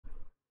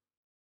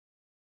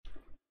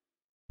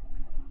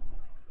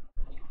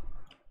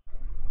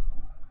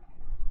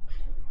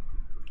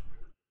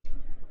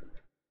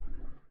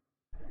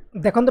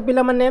देखो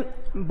पिला माने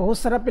बहुत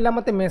सारा पिला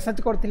मते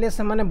मेसेज करथिले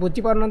से माने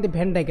बुझी पारनंती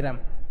भेन डायग्राम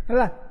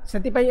हला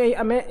सेति पई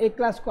आमे ए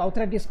क्लास को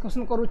आउथरा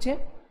डिस्कशन करूछे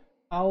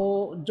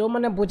आउ जो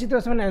माने बुझितो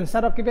से माने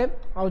आंसर रखिबे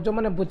आउ जो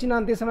माने बुझी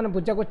नांती से माने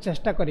बुझा को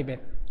चेष्टा करिवे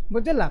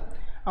बुझला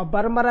आ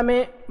बारंबार आमे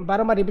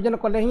बारंबार रिवीजन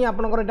कले ही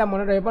आपनकर एटा मन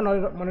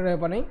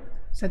रहबो नै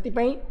सेति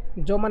पई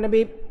जो माने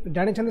भी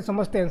जानि छथि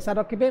समस्त आंसर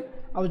रखिबे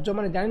आउ जो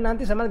माने जानि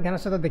नांती से माने ध्यान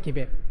सहित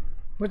देखिबे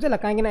बुझला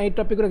काहे ना ए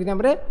टॉपिक रो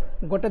एग्जाम रे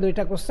गोटे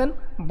दुईटा क्वेश्चन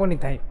बनि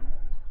थाए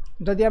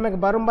जदि आम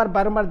बारंबार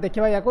बारंबार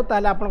देखा या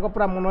ताले आपन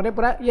पूरा मन में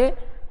पूरा ये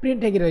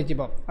प्रिंट हो रही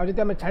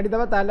आदि आम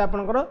छाड़ीदे ताले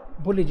आपंकर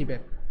भूली जाए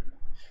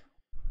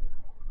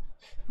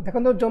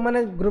देखो जो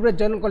मैंने ग्रुप रे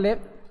जॉइन कले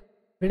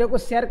वीडियो को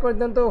शेयर कर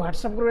दिंतु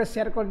व्हाट्सएप ग्रुप रे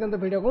शेयर कर दिंतु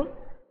वीडियो को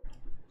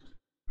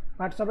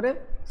व्हाट्सएप रे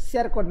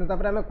शेयर कर दिंतु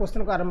तापर आम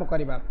क्वेश्चन को आरंभ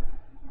करवा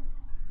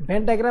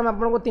भेन डायग्राम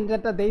आपको तीन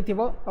चार्टा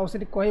देइथिबो आ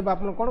सेठी कहबो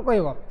आपन कोन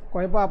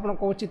कहबो आपन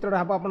को चित्र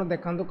हबो आपन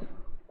देखंतु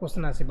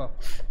क्वेश्चन आसीबो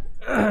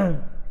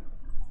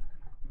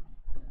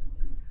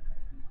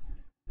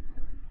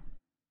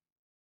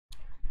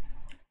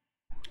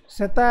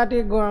सेता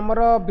आमर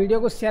वीडियो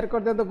को शेयर कर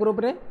दिंतु ग्रुप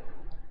रे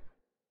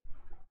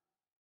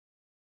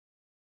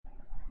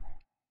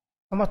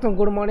समस्त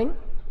गुड मॉर्निंग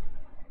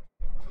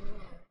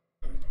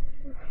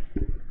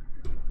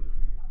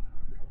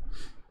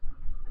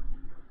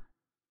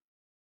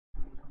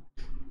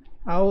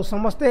आउ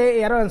समस्ते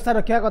यार आंसर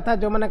रखा कथा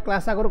जो मैंने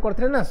क्लास आगु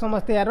करते ना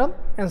समस्ते यार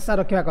आंसर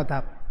रखा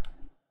कथा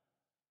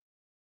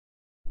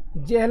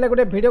जे हेले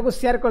गोटे वीडियो को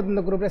शेयर कर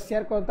दिंतु ग्रुप रे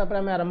शेयर कर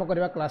आम आरंभ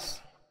करवा क्लास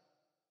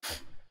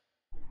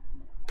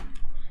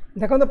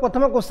देखो तो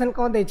प्रथम क्वेश्चन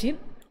कौन देछि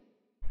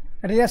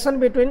रिलेशन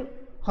बिटवीन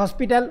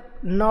हॉस्पिटल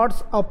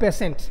नर्स और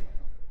पेशेंट्स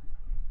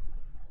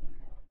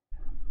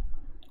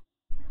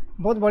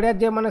बहुत बढ़िया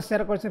जे मैंने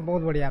शेयर कर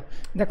बहुत बढ़िया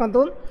देखो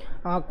तो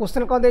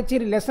क्वेश्चन कौन देछि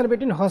relation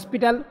between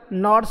hospital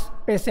nurse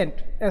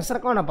patient answer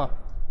कौन हम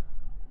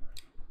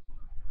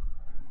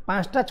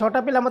 5टा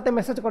 6टा पिला मते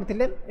मेसेज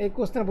करथिले ए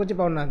क्वेश्चन बुझी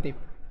पाउना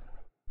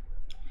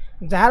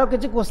जार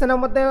किसी क्वेश्चन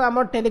मत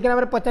आम टेलीग्राम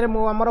रे पचारे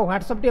आम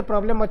व्हाट्सएप टी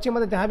प्रॉब्लम अच्छी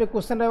मतलब जहाँ भी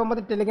क्वेश्चन रहा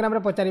मत टेलीग्राम रे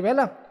पचारे है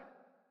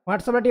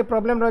व्हाट्सएप टी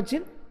प्रॉब्लम रही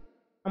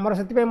आमर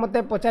से मत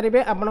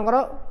पचारे आपंकर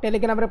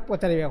टेलीग्राम रे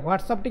पचारे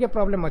व्हाट्सएप टी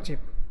प्रॉब्लम अच्छी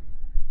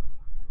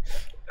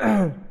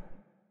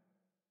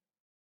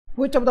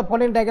which of the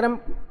following diagram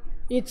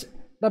is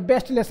the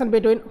best relation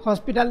between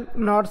hospital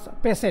nurse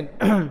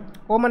patient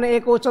ओ मैंने ए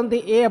कहते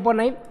ए हे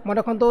ना मन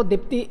रखु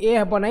दीप्ति ए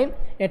हे ना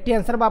ये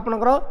आंसर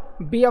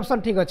आपंकर बी ऑप्शन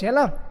ठीक अच्छे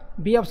है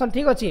बी ऑप्शन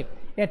ठीक अच्छी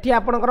एठी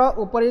आपंकर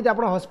ऊपर जब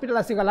आप हॉस्पिटल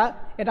आसीगला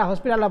यहाँ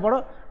हॉस्पिटल बड़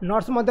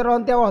नर्स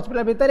रही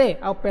हॉस्पिटल भितर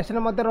आ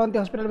पेशेंट रही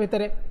हॉस्पिटल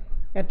भितर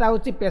एटा हूँ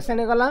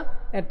पेशेंट गला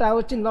एटा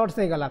हूँ नर्स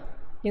हो गला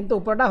किंतु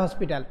ऊपरटा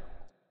हॉस्पिटल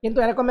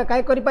किंतु एरक आम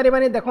कहीं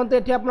करें देखो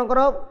ये आपंकर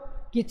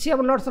किसी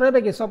अब नर्स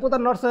रे कि सब तो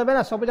नर्स रे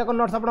ना सब जाक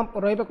नर्स आप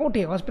रे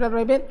कौटी हॉस्पिटल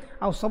रे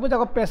आ सब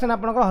जाक पेशेंट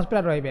आप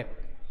हॉस्पिटल रे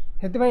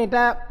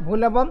से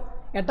भूल हम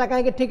एटा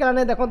कहीं ठीक है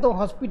नहीं देखो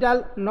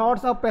हॉस्पिटल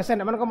नर्स और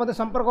पेशेंट मान मध्य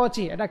संपर्क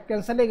अच्छी एटा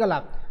कैंसल हो गला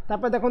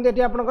देखो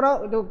ये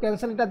आपंकर जो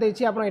कैंसल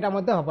देती आप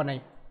हम ना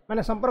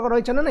माने संपर्क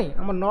रही ना नहीं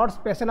आम नर्स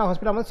पेशेंट और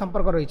हॉस्पिटल मध्य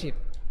संपर्क रही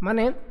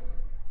माने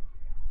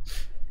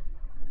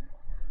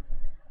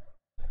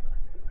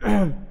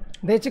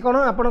देछि कौन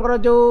आपंकर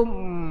जो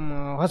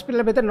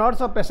हॉस्पिटल भीतर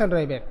नर्स और पेशेंट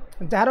रे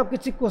जार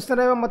किसी क्वेश्चन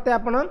रहा मत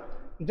आप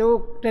जो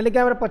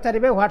टेलीग्राम रे पचारे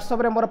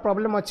व्हाट्सएप रे मोर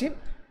प्रॉब्लम अच्छी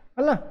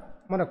है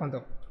मन रखु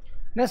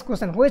next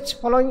question which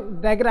following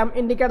diagram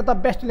indicate the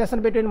best relation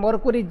between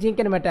mercury zinc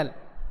and metal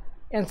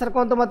answer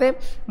कौन तो मते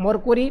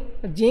mercury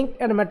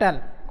zinc and metal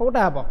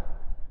Kota हम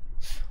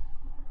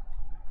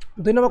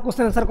 2 नंबर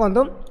क्वेश्चन आंसर कौन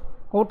तो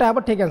कोटा हम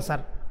ठीक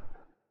आंसर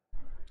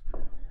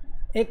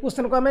एक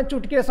क्वेश्चन को आम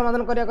चुटकी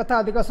समाधान करने कथा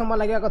अधिक समय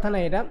लगे कथा ना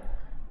यहाँ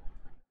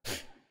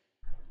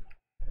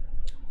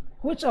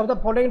which of the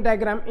following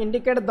diagram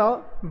indicate the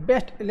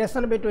best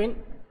relation between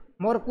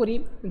mercury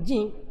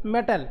zinc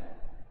metal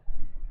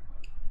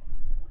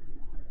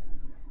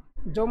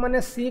जो मैंने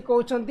सी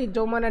कहते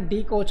जो मैंने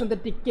डी कहते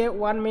टिके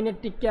 1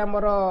 मिनिट टिके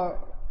आमर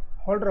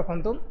होल्ड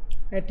रखु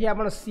ये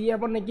आप सी हे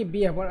नहीं कि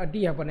बी हे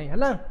डी हे नहीं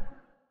है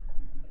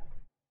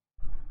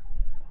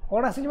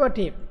कौन आसो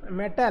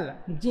metal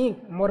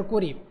zinc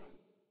mercury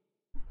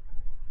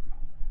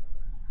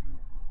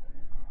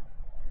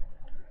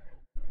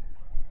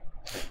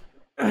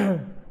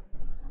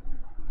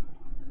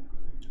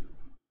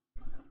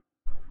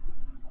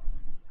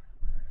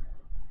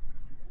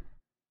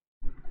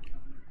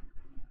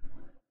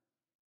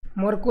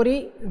mercury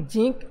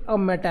zinc और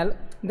मेटल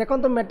देखो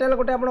तो मेटल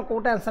गोटे आप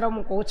कौटा आंसर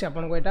मुझे कौचे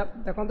आपको यहाँ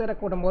देखो यहाँ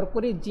कौटा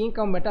मरक्यूरी जिंक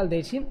और मेटल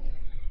देती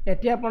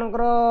ये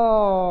आपंकर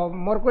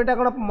मरक्यूरीटा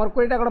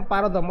कौन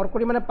पारद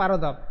मरक्यूरी माने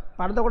पारद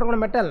पारद गोटे कौन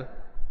मेटल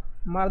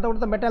पारद गोटे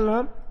तो मेटल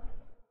नुह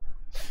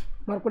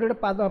मरक्यूरी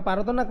गोटे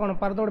पारद ना कौन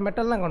पारद गोटे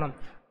मेटल ना कौन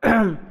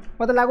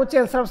मत लगुच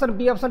आंसर ऑप्शन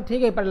बी ऑप्शन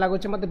ठीक है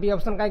लगुच मत बी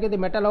ऑप्शन कहीं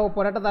मेटल हो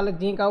पर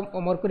जिंक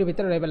और मरक्यूरी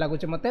भितर रहा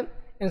लगुच मत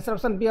आंसर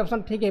ऑप्शन बी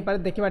ऑप्शन ठीक है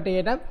देखा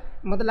यहाँ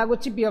मत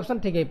लगुच बी ऑप्शन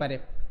ठीक है है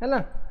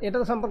यहाँ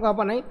तो संपर्क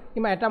हम ना कि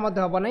यहाँ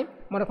हम ना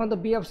मन रखु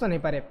बी ऑप्शन हो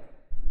पारे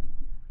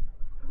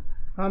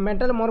हाँ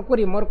मेटल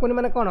मरकुरी मरकुरी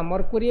माने कौन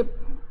मरकुरी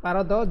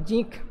पारद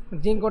जिंक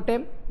जिंक गोटे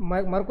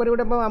मरकुरी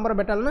गोटे आम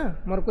मेटाल ना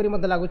मरकुरी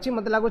मत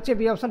लगुच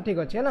बी ऑप्शन ठीक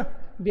अच्छे है ना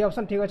बी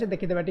ऑप्शन ठीक अच्छे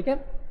देखीदे टे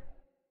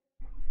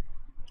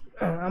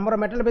आमर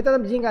मेटल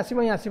भितर जिंक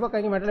आसो ही आसो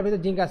कहीं मेटल भितर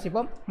जिंक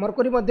आसो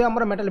मरकुरी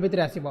आमर मेटल भितर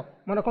आसो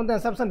मन रखते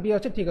आंसर ऑप्शन बी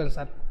अच्छे ठीक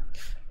answer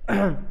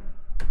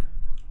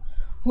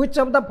which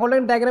of the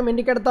following diagram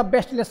indicate the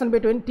best relation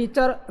between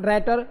teacher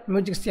writer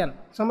musician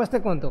समस्ते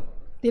कहतु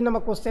 3 नंबर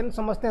क्वेश्चन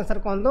समस्ते आंसर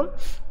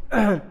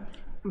कहतु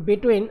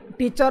बिटवीन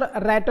टीचर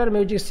राइटर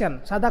म्यूजिशियन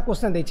सादा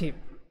क्वेश्चन देखिए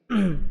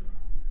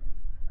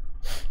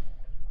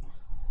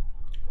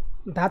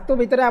धातु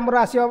भितर आमर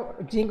आसो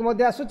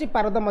जिंक आसूची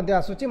पारद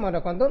आसूची मन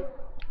रखु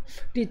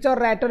टीचर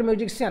राइटर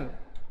म्यूजिशियन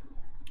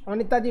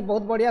अनिता जी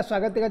बहुत बढ़िया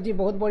स्वागतिका जी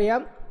बहुत बढ़िया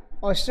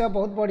अश्य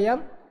बहुत बढ़िया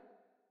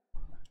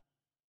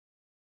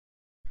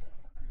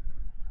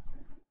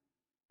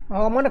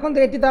हाँ मन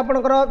रखते ये तो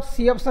आपंकर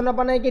सी ऑप्शन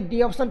हम ना कि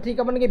डी ऑप्शन ठीक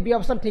हेनी कि बी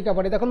ऑप्शन ठीक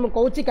हेनी देखो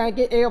मुझे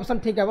कहीं ए ऑप्शन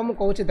ठीक हे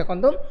मुझे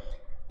देखो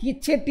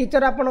किसी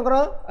टीचर आपंकर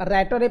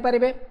राइटर हो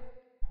पारे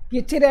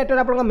किसी राइटर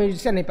आप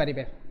म्यूजिशियन हो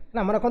पारे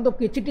ना मन रखु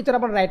किसी टीचर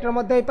आप राइटर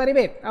हो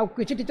पारे आउ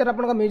किसी टीचर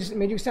आप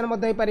म्यूजिशियन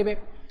हो पारे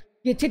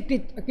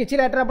किसी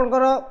राइटर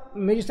आपंकर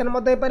म्यूजिशियन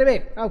हो पारे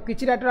आउ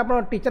किसी राइटर आप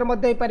टीचर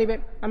हो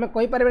पारे आम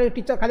कहीपर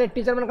टीचर खाली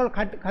टीचर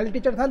मैंने खाली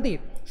टीचर था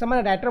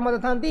से राइटर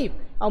था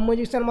आ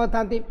म्यूजिशियन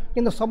था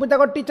कि सब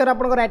जाक टीचर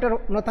आप राइटर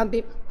न था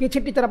किसी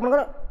टीचर आप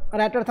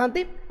राइटर था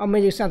और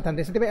म्यूजिशियन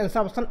था से आंसर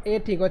ऑप्शन ए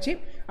ठीक अच्छे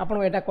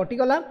आपको यहाँ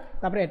कटिगला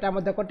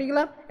यहाँ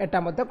कटिगला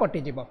यहाँ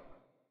कटिज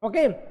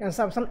ओके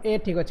आंसर ऑप्शन ए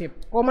ठीक अच्छे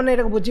कौ मैंने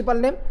ये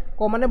बुझीपारे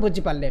कौ मैंने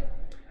बुझीपारे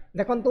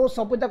देखो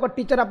सब जाक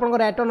टीचर आप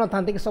राइटर न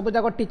था कि सब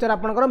जाक टीचर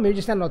आप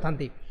म्यूजिशियन न था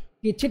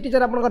किसी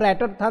टीचर आप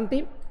राइटर था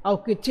आउ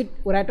किसी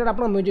राइटर आप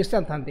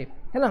म्यूजिशियन था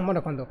है ना मन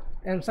रखु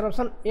आंसर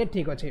ऑप्शन ए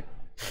ठीक अच्छे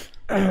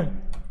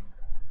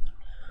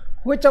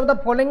which of the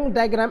following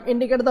diagram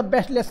indicate the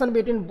best relation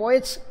between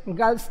boys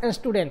girls and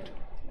student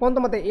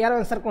कहते मत यार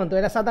आंसर कहतु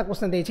यहाँ सादा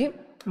क्वेश्चन देखिए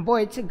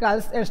boys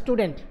girls and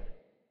student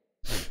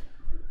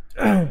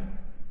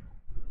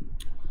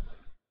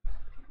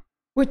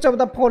which of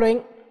the following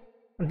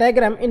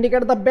diagram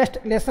indicate the best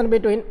relation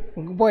between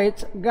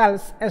boys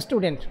girls and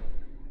student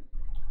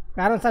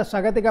कारण sir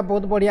स्वागतिका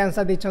बहुत बढ़िया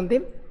आंसर देते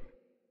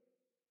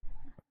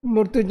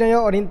मृत्युंजय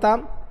अनिता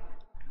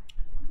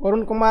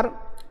अरुण कुमार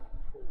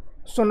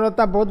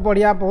सोनलता बहुत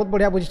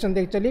बढ़िया बुझे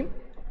एक्चुअली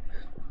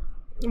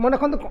मन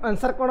रखु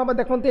आंसर कौन हम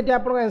देखते ये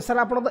आप आंसर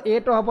आप ए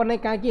तो हम ना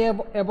कहीं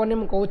एवनी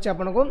मुझे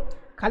आपको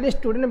खाली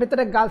स्टूडेंट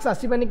भितर गर्ल्स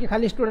आसबेनि कि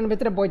खाली स्टूडेंट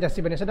भितर बॉयज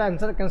आसबेनि से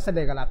आंसर कैंसल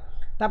होगा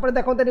तापर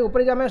देखते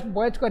ऊपर आम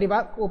बॉयज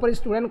करवा ऊपर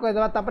स्टूडेंट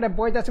करदे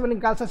बॉयज आसबेनि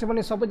गर्ल्स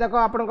आसबेनि सब जाक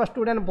आप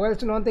स्टूडेंट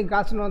बॉयज नुहति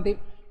गर्ल्स नुहति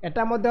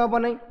एटा हम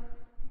ना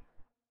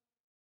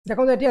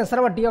देखो ये आंसर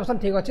हम डी ऑप्शन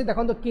ठीक अच्छे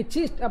देखो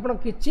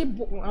किसी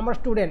आम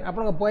स्टूडेंट आप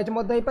बॉयज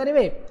हो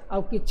पारे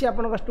आउ कि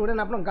आप स्टूडेंट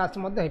आप गर्ल्स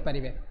हो पारे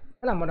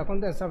है मन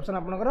रखते आंसर ऑप्शन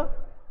आपंकर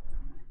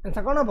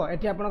आंसर कौन हम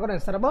ये आपंकर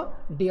आंसर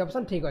हम डी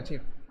ऑप्शन ठीक अच्छे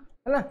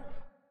है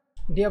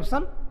डी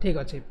ऑप्शन ठीक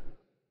अच्छे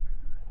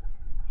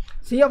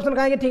सी ऑप्शन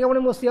कहीं ठीक है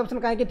मुझे सी ऑप्शन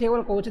कहीं ठीक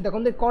है कहूँ देखो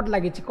कट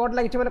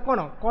लगी मैंने कौन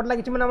कट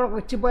लगी मैंने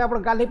किसी बॉय आप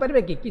गाल हो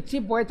पारे कि किसी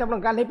बॉयज आप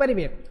गाल हो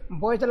पारे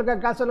बॉयज अलग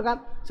गर्ल्स अलग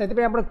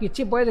से आप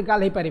किसी बॉयज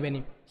गाल हो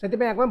पारे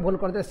से आप भूल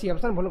करदे सी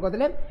ऑप्शन भूल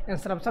करदे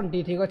आंसर ऑप्शन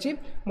डी ठीक अच्छे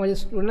मुझे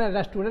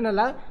स्टूडेंट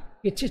है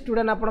किसी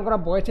स्टूडेंट आपंकर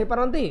बॉयज हो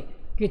पारती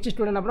किसी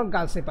स्टूडेंट आप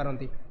गर्ल्स हो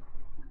पारती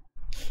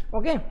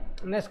okay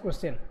next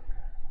question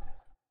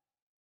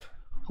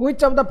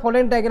which of the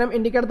following diagram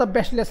indicate the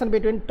best relation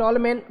between tall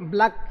man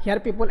black hair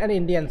people and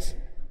Indians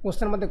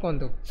question मत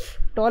कहतु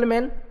tall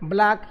man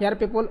black hair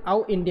people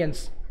आउ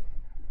इंडियंस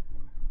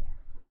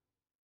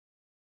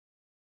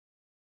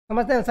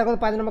समझते answer कर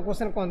 5 number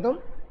question कहतु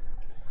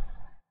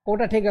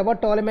कौटा ठीक है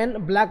tall man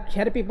black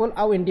hair people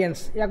आउ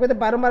Indians या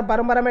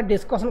बारंबार आम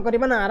डिस्कसन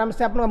करवा ना आराम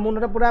से आप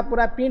मुंडे पूरा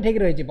पूरा प्रिंट हो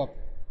रही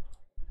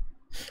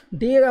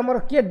डी आमर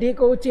किए डी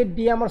कौन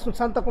डी आम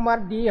सुशांत कुमार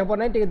डी हम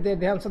ना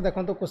ध्यान से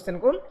देखो क्वेश्चन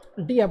को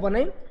डी हम ना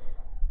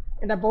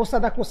यहाँ बहुत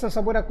सारा क्वेश्चन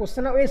सबूरा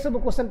क्वेश्चन ये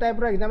सब question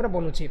type exam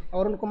बनूची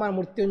Arun Kumar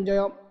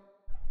Mrityunjay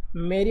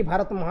मेरी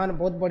भारत महान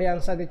बहुत बढ़िया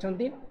आंसर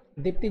देते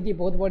दीप्ति जी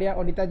बहुत बढ़िया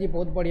अनिता जी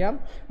बहुत बढ़िया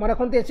मैं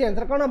रखते ये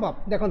आंसर कौन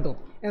हम देखो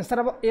आंसर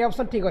हम ए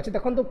ऑप्शन ठीक अच्छे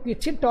देखो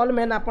किसी टॉल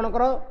मैन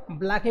आपंकर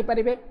ब्लैक हो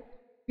पारे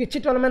किसी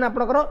टॉल मैन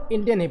आपंकर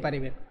इंडियन हो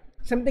पारे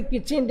सेमती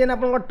किसी इंडियन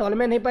आप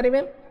टॉलमैन हो पारे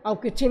आउ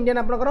किसी इंडियन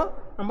आपंकर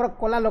आम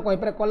कला लोक हो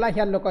पारे कला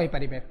हेयर लोक हो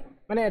पारे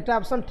मैंने एटा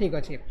ऑप्शन ठीक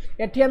अच्छे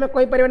एटी आम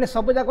कहीपर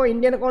सब जाक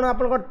इंडियन कौन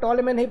आप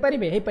टॉलमैन हो पारे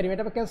ये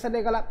कैंसल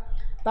होगा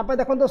तापर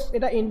देखो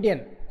यहाँ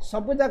इंडियन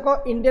सब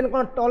जाक इंडियन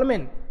कौन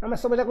टॉलमैन आम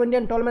सब जाक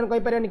इंडियन टॉलमैन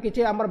कहीपर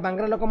किसी आम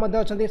बांग्ला लोक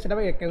अच्छा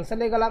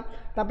कैंसल होगा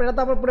तापर यहाँ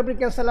तो पूरा पूरी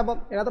कैंसल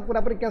हम यहाँ तो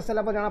पूरा पूरी कैंसल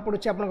हम जना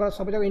पड़ी आप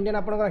सब जाक इंडियन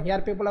आप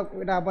हेयर पीपल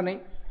यहाँ हम ना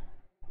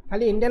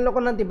खाली इंडियन लोक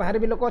ना बाहर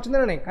भी लोक अच्छा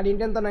ना खाली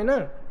इंडियन तो ना ना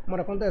मैं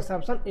रखते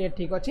ऑप्शन ए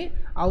ठीक अच्छे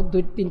आउ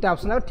 2-3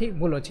 ऑप्शन ठीक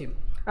भूल अच्छे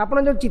आप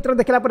जो चित्र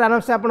देखला पर आराम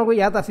से आपको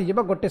याद आसीज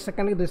गोटे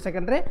सेकेंड कि 2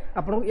 सेकेंड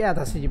आपको याद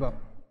आसीज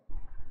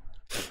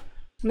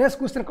नेक्स्ट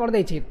क्वेश्चन कर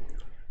देछि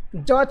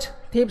जज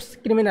थीप्स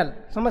क्रिमिनल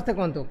समस्ते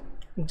कहतु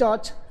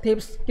जज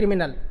थीप्स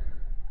क्रिमिनल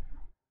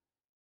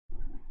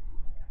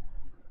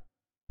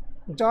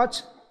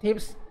जज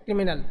थीप्स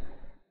क्रिमिनल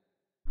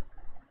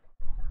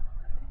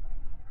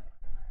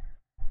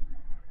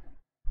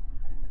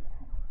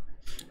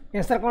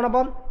आंसर कौन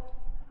हम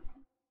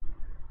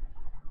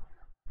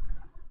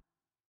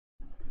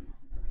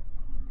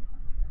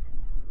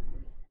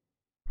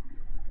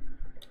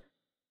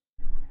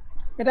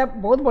এটা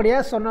बहुत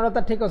बढ़िया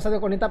स्वर्णलता ठीक आंसर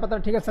कनिता पत्र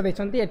ठीक आंसर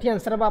देखते ये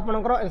आंसर हम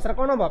आपंकर आंसर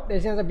कौन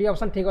हम बी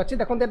ऑप्शन ठीक अच्छे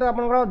देखते ये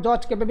आप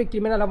जज के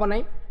क्रिमिनाल हम ना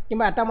कि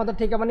आटा मत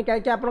ठीक हेनी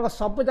कहीं आप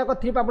सब जाक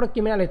थीप आप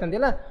क्रिमिनाल होता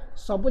है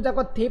सब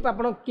जाक थीप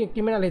आप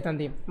क्रिमिनाल होता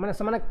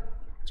मैंने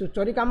से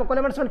चोरी कम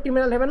कले मैंने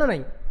क्रिमिनाल हे ना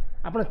नहीं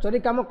आप चोरी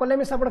कम कले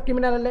भी सब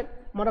क्रिमिनाल हेल्ले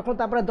मन रखु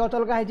जज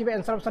अलग हो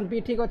आंसर ऑप्शन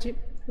बी ठीक अच्छे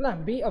है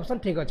बी ऑप्शन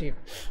ठीक अच्छे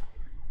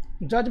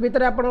जज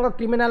भितर आप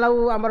क्रिमिनाल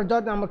आमर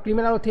जज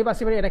क्रिमिनाल थीप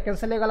आसपे ये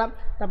कैंसल होगा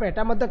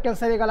यहाँ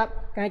कैंसल होगा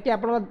कहीं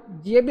आप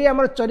जी भी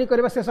आम चोरी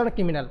कर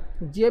क्रिमिनाल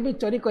जी भी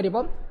चोरी कर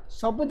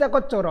सब जाक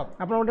चोर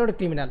आप गोटे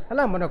क्रिमिनाल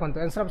है मन रखु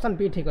आंसर ऑप्शन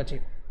बी ठीक अच्छे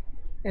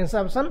आंसर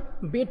ऑप्शन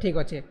बी ठीक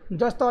अच्छे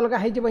जज तो अलग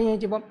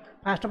हो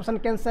fast option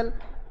cancel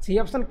C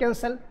option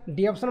cancel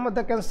D option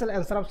cancel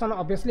answer option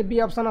obviously B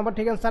option हम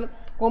ठीक आंसर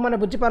कौ मैंने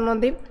बुझीपार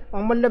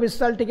अमूल्य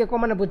विश्वास टी कौ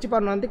मैंने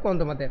बुझीपार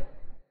कहतु मत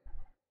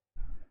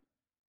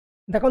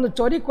देखो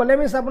चोरी कले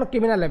मीन्स आप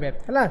क्रिमिनाल हे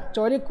है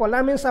चोरी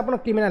कला मीन्स आप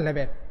क्रिमिनाल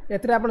हे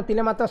एथे आप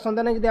तिले मात्र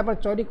सन्देह नहीं आप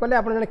चोरी कले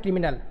आप जन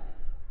क्रिमिनाल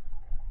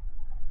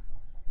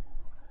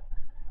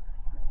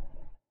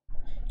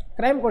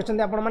क्राइम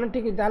कर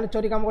ठीक जहाँ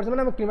चोरी काम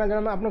कर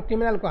क्रिमिनाल आप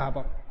क्रिमिनाल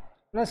कह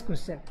next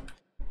question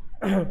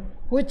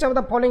which of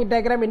the following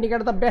diagram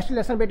indicate the best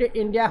relation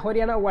between India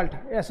Haryana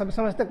world या सब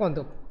समस्ते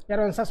कहतु यार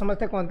आंसर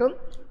समस्ते कहतु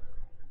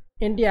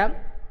इंडिया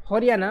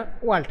हरियाणा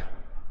वर्ल्ड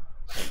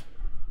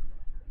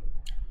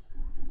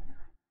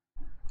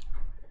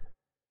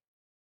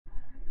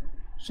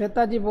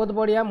श्वेता जी बहुत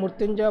बढ़िया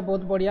मृत्युंजय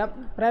बहुत बढ़िया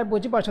प्राय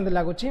बुझीपार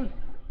लगुच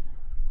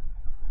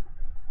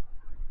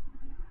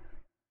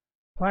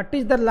व्हाट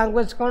इज द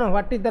लैंग्वेज कौन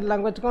व्हाट इज द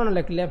लैंग्वेज कौन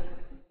लिखले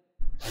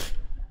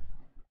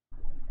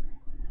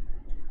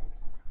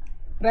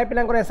प्राय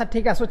पिला आंसर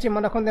ठीक आसूँ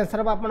मन रखते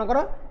आंसर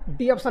आपंकर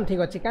डी ऑप्शन ठीक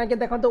अच्छे कहीं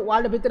देखो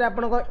वर्ल्ड भितर आप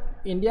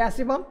इंडिया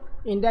आसब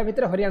इंडिया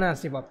भितर हरियाणा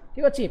आसब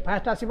ठीक अच्छे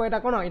फास्ट आसब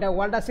यहाँ कौन यहाँ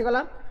वर्ल्ड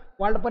आसीगला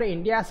वर्ल्ड पर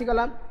इंडिया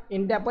आसीगला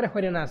इंडिया पर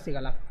हरियाणा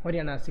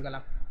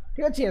आसीगला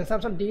ठीक अच्छे आंसर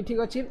ऑप्शन डी ठीक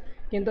अच्छे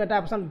किंतु एटा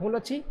ऑप्शन भूल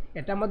अच्छी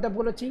एटा मध्य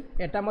भूल अच्छी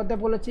एटा मध्य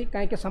भूल अच्छी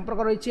कहीं संपर्क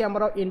रही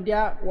आमर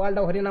इंडिया वर्ल्ड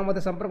और हरियाणा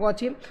मध्य संपर्क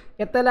अच्छी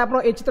केतले आप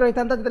ये चित्र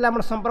होता जितने आम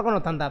संपर्क न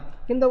था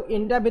किंतु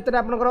इंडिया भितर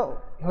आपंकर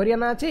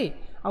हरियाणा अच्छी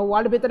आ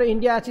वर्ल्ड भितर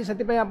इंडिया अच्छी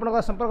से आप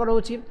संपर्क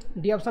रोचे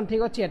डी ऑप्शन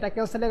ठीक अच्छे एटा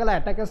कैंसल होगा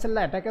एटा कैंसल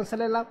एटा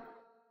कैंसल होगा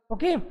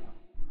ओके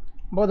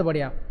बहुत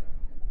बढ़िया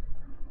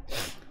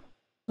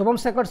शुभम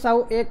शेखर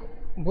साहू एक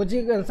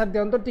बुझी आंसर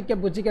दिंतु टी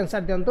बुझिक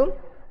आंसर दिंतु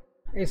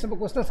ये सब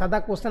क्वेश्चन सादा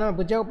क्वेश्चन आम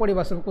बुझा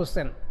पड़ा सब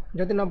क्वेश्चन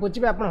जदि न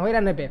बुझे आप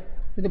हैरान हे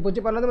जब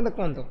बुझीपार मतलब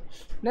कहतु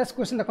नेक्स्ट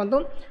क्वेश्चन देखो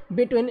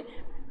बिटवीन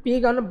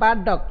पिगन बार्ड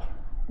डग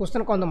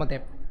क्वेश्चन कहतु मत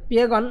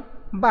पिगन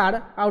बार्ड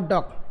आउ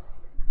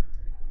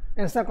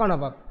डग आंसर कौन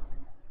हम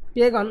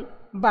पिगन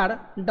बार्ड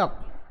डग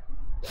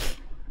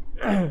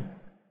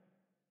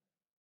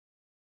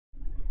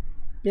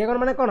पिगन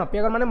माने कौन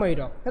पिगन माने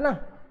मयूर है ना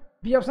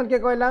बी ऑप्शन किए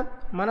कहला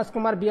मानस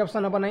कुमार बी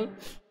ऑप्शन हम ना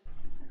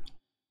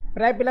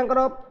प्राय पिलांकर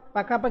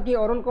पाखापाखि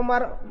अरुण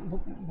कुमार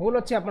भूल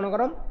अच्छे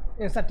आपंकर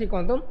आंसर ठीक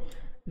कहतु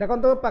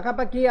देखो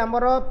पाखापाखि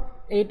आमर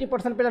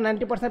 80% पिला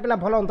 90% पिला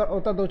भल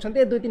उत्तर दौरान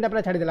दुई तीन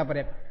पिला छाड़देला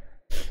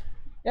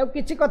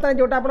किसी कथा नहीं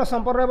जोटा आप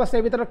संपर्क रहा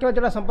से भर रखिए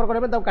जो संपर्क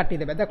रहा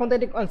काटिदेवे देखो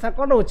ये आंसर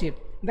कौन रोचे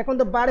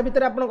देखो बाड़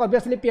भितर आप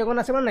ऑब्वियसली पियगन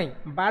आसो ना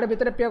बाड़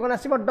भितर पियगन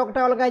आसो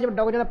डगटा अलग हो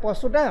डग जो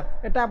पशुटा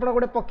यहाँ आप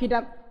गोटे पक्षीटा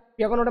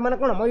पियगन गोटे मैंने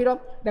कौन मयूर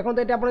देखो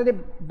ये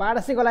आप बाड़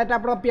आसीगला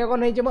यहाँ आप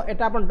पियगन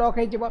होटा आप डग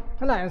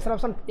हो आंसर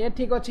ऑप्शन ए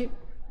ठीक अच्छे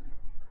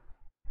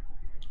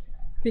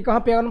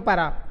पिकक पियगन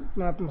पारा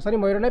सॉरी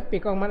मयूर नहीं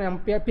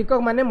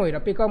पिकक माने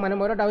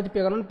मयूर हूँ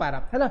पियगन पारा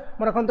है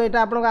मैं रखते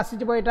यहाँ आपको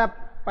आसीज यहाँ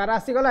पारा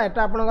आसीगला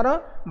यहाँ आपंकर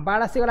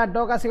बाड़ आसीगला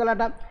डग आसीगला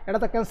यहाँ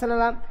तो कैंसल है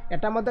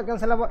यहाँ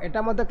कैंसल हम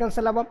यहाँ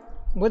कैंसल हम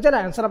बुझे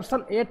आंसर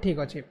ऑप्शन ए ठीक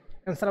अच्छे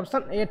आंसर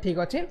ऑप्शन ए ठीक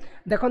अच्छे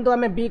देखो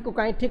आम बी को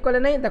कहीं ठीक कले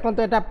नहीं देखो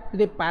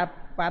यहाँ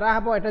पारा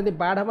हम यहाँ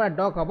बाड़ हम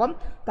डग हम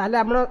ताल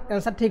आप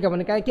आंसर ठीक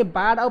हेनी कहीं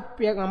बाड़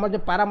आम जो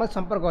पारा मध्य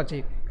संपर्क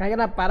अच्छे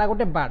कहीं पारा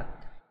गोटे बाड़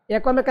या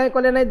आम कहीं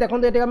कले नहीं देखो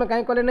ये आम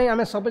कहीं कले नहीं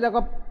आम सब जाक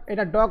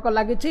यहाँ डग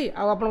लगी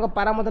आप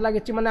पारा मत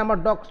लगी मैंने आम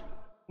डग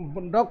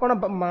डग कौन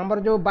आम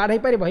जो बाढ़ हो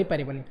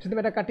पारनी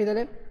से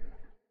काटिदे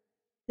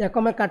या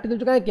आम काटी दूँ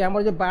कहीं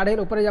आम जो बाढ़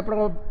ऊपर आप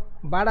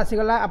बाढ़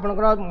आसीगला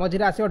आपंकर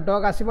मझे आसो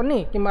डग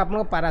आसबनी कि आप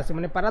पारा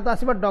आसबनी पारा तो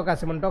आसो डग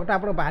आसबनी डगटा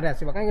आप बाहर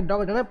आसो कहीं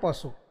डग जन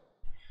पशु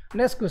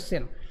next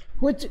question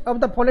which of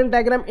the following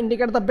diagram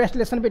indicate the best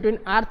relation between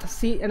earth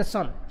C and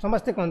सन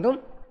समस्ते कहतु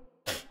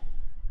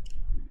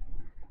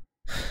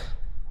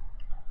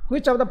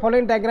which of the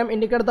following diagram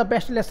indicate the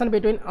best relation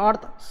between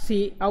earth सी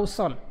आउ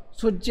सन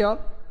सूर्य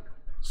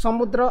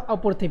समुद्र और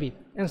पृथ्वी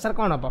आंसर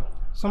कौन हम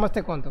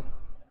समस्ते कहतु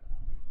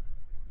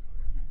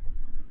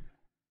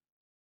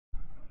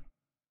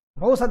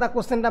बहुत सारा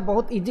क्वेश्चन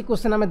बहुत इजी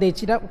क्वेश्चन आम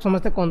देती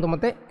समस्ते कहतु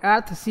मत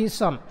अर्थ सी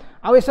सन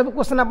आउ ये सब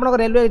क्वेश्चन आप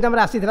रेलवे एग्जाम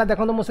आसी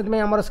देखो मुझे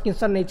आम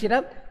स्क्रीनशॉट नहीं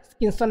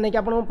स्क्रीनशॉट नहीं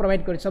आपको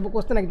प्रोवाइड कर सब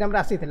क्वेश्चन एग्जाम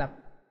आसी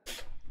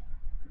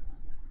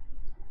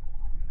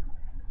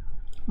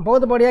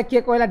बहुत बढ़िया किए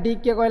कहला डी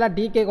किए कहला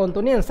डी किए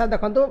कहतुनि आंसर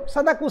देखो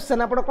सादा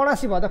क्वेश्चन आप कौन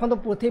आसो देखो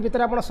पृथ्वी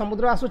भितर आप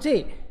समुद्र आसूसी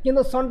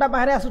किंतु सनटा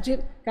बाहर आसूसी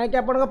कहीं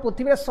आप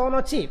पृथ्वी सन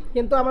अच्छी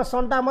किंतु आम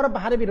सनटा आम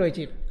बाहर भी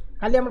रही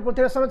खाली आम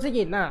पृथ्वी सन अच्छी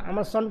कि ना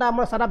आम सनटा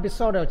आम सारा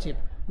विश्व अच्छी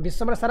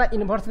विश्व में सारा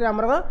यूनिवर्स में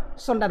आम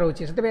सनटा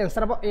रोचे से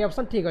आंसर हम ए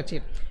ऑप्शन ठीक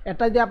अच्छे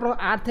एटा जब आप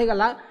आर्थ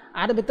होगा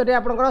आर्थ भितर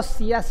आप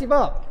सी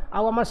आसो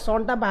आम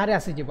सनटा बाहर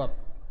आसीज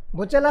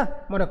बुझेगा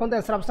मैं रखते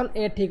आंसर ऑप्शन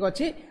ए ठीक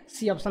अच्छी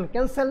C option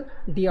cancel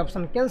D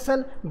option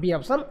cancel B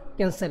option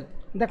cancel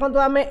देखो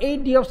आम ये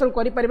डी ऑप्शन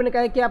करें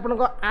कहीं आप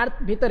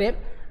आर्थ भितर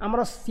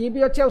आमर सी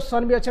भी अच्छे और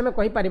सन भी अच्छे आम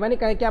कहींपारानी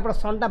कहीं आप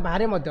सनटा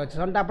बाहर अच्छे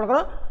सनटा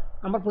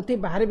आप पृथ्वी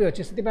बाहर भी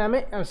अच्छे से आम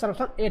आंसर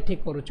ऑप्शन ए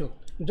ठीक करुचु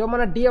जो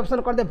मैंने डी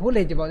ऑप्शन करदे भूल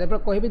हो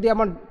कह भी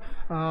आम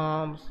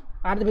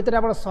आर्थ भितर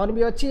आप सन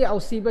भी अच्छी और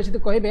सी भी अच्छी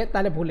कहे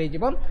ताले भूल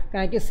हो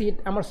कहीं सी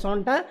आम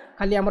सनटा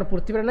खाली आम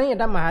पृथ्वी नहीं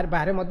यहाँ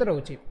बाहर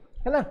रोचे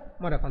है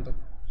मैं रखु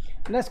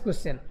next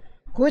question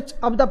which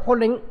of the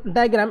following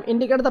diagram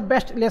indicate the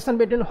best relation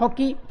between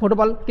hockey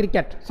football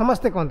cricket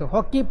समस्ते कहतु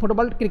हॉकी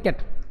फुटबॉल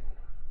क्रिकेट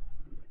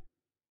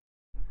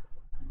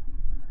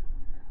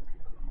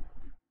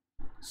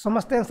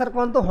समस्ते आंसर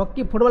कहतु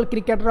हॉकी फुटबॉल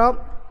क्रिकेट रो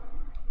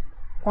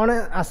कौन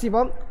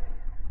आसीबो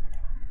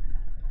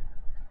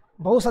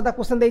बहुत सादा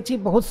क्वेश्चन देछि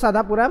बहुत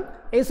सादा पूरा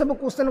ये सब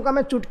क्वेश्चन को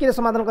आम चुटकी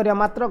समाधान करिया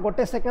मात्र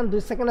गोटे सेकेंड 2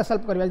 सेकेंड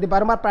सॉल्व करिया यदि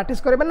बारंबार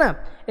प्रैक्टिस करेंगे ना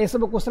ये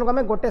सब क्वेश्चन को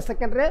आम गोटे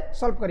सेकेंड रे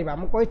सॉल्व करिया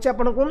मु कहिछि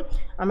आपनको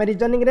आम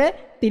रीजनिंग रे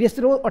 30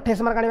 रु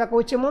 28 मार्क आनिबा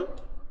कहिछि मु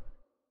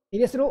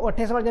 30 रु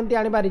 28 मार्क जेमति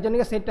आनिबा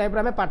रीजनिंग से टाइप रे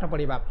आम पाठ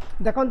पढ़िबा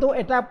देखंतु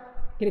एटा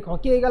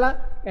हॉकी हो गला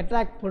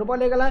एटा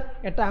फुटबॉल हो गला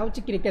एटा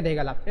होछि क्रिकेट हो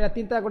गला एटा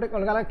तीनटा गोटे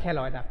अलग अलग खेल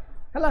एटा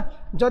हैला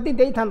जदि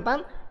देई थांता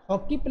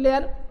हॉकी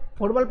प्लेयर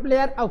फुटबॉल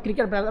प्लेयर आउ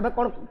क्रिकेट प्लेयर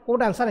कौन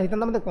कौट आंसर होता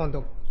मत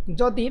कहतु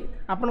जदि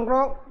आपंकर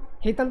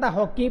होता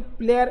हॉकी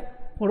प्लेयर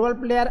फुटबॉल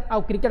प्लेयर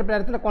आउ क्रिकेट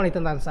प्लेयर होता कौन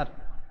होता आंसर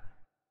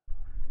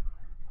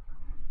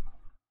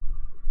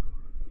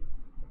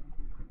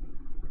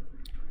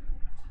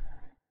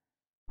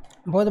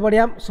बहुत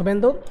बढ़िया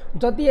शुभेन्दु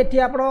जदि ये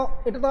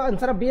तो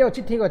आंसर बी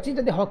अच्छी ठीक अच्छी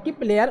जदि हॉकी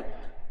प्लेयर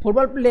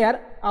फुटबॉल प्लेयर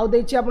आउ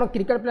देछि आपन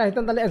क्रिकेट प्लेयर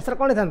होता आंसर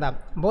कौन होता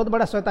बहुत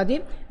बड़ा सहायता जी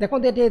देखो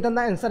ये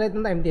होता आंसर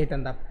होता एमती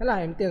होता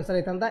है एमती आंसर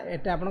होता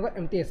एटा आपन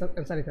एमती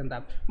आंसर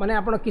होता माने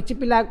आपन किछि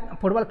पिला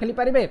फुटबॉल खेली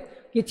पारिबे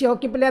किछि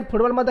हॉकी प्लेयर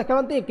फुटबॉल मध्य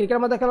खेलती क्रिकेट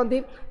मध्य खेलती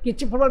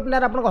किछि फुटबॉल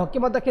प्लेयर आपन हॉकी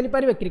मध्य खेली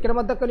पारिबे क्रिकेट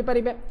मध्य खेली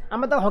पारिबे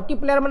आम तो हॉकी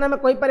प्लेयर मैंने आम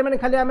कहि पारिबे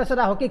खाली आम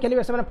से हॉकी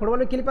खेलिबे से फुटबॉल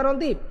भी खेली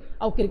पारती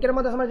आउ क्रिकेट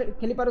मध्य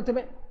खेली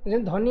पारुथिबे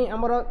धोनी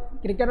आमर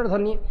क्रिकेटर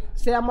धोनी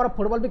से आमर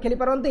फुटबॉल भी खेली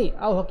पारती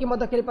आउ हॉकी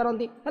मध्य खेली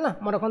पारती है ना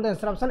मैं रखते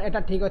आंसर ऑप्शन एटा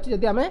ठीक अच्छे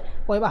जदि आम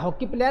कहवा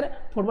हॉकी प्लेयर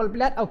फुटबॉल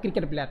प्लेयर और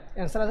क्रिकेट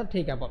प्लेयर आंसर आंसर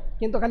ठीक हे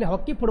किंतु खाली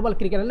हॉकी फुटबॉल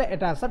क्रिकेट हेल्ले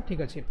एटा आंसर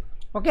ठीक अच्छे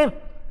okay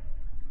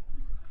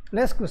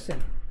next question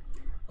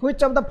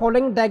which of the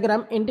following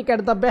diagram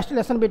indicate the best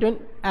relation between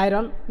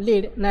iron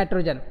lead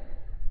nitrogen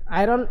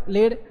iron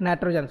lead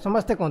nitrogen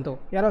समस्ते कहतु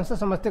यार answer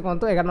समस्ते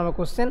कहतु 11 नंबर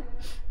क्वेश्चन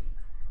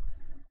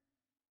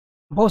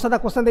बहुत सारा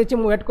क्वेश्चन देछि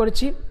मु वेट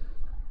करछि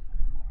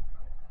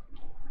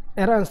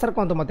यार आंसर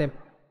कहतु मते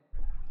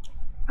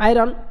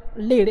iron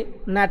lead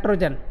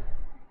nitrogen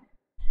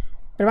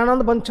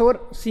Premanand Banchhor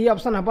C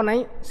option हम ना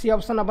सी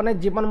ऑप्शन हम ना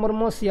जीवन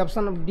Murmu C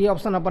option D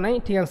option हम ना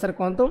ठीक आंसर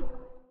कहतु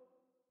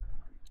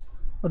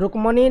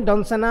रुक्मणी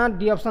डनसेना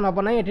डी ऑप्शन हम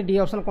ना ये डी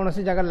ऑप्शन कौन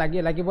सी जगह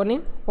लगे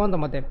कहतु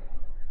मत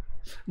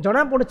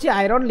जना पड़ी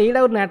आयरन लीड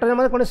और नाइट्रोजन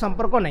मध्य कौन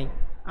संपर्क नहीं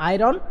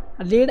आयरन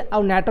लीड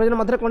और नाइट्रोजन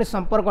मध्य कौन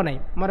संपर्क नहीं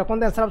मैं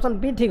रखते आंसर ऑप्शन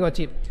बी ठीक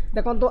अच्छे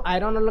देखो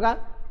आयरन अलग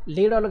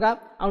लीड अलग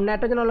आउ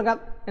नाइट्रोजन अलग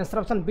आंसर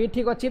ऑप्शन बी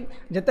ठीक अच्छे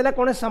जिते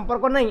कौन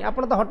संपर्क नहीं आप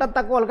तो हठात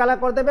अलग अलग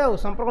करदे और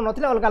संपर्क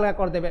नथिले अलग अलग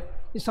करदे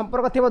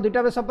संपर्क थी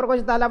दुईटा संपर्क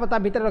अच्छे ताला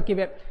भितर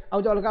रखिए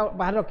आउ जो अलग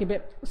बाहर रखिए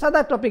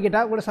सादा टॉपिक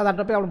यहाँ गोटे सादा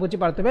टॉपिक आप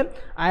बुझीपारे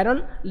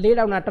आयरन लीड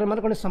और नाइट्रोजन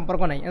मतलब कौन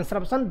संपर्क नहीं आंसर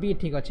ऑप्शन बी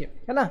ठीक अच्छे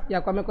है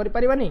या आम करें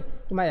कि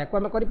या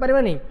आम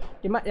करें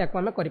कि या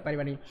आम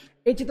करें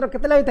ये चित्र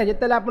केते होता है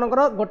जिते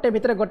आपंकर गोटे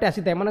भितर गोटे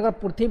आसी था मन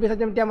पृथ्वी भितर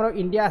जमी आम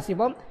इंडिया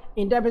आसो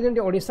इंडिया भितर जमी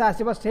ओडिशा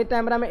आसो से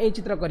टाइम आम ये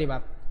चित्र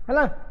करवा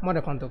है मन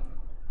रखु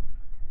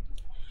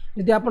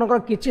यदि आपंकर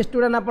किसी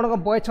स्टूडेंट आप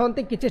बॉयज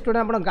होती किसी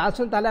स्टूडेंट आप गर्ल्स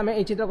होती आम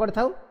ये चित्र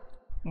कर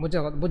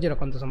बुझी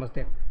रखु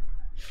समस्ते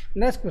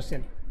next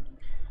question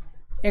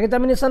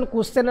examination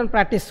question and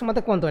practice मत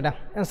कहतु यहाँ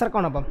आंसर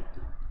कौन हम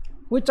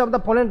which of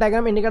the following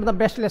diagram indicate the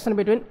best relation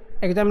between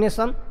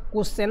examination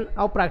question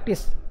आउ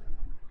प्रैक्टिस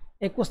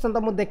एक क्वेश्चन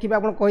तो मुझे देखिए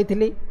आपको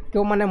कही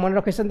क्यों मैंने मन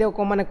रखी और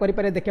कौ मैंने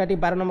करें देखा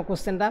 12 number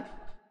question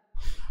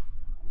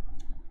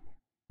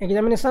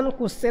examination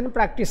question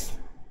practice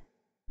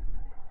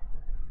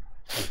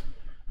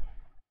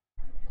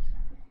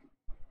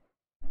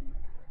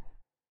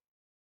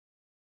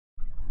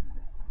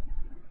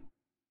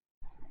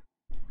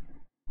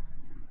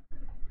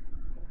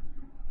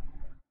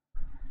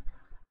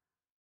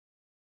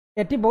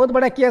eighty बहुत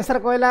बढ़िया की आंसर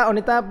कहला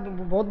अनिता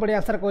बहुत बढ़िया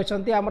आंसर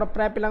कहते आम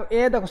प्राय पिला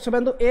ए देख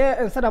शुभेन्दु ए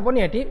आंसर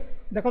हेनी ये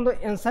देखो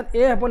आंसर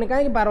ए हेनी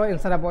कहीं 12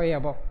 आंसर हम ए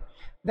हम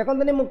देखो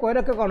मुझे कही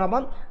रखे कौन हम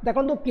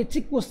देखो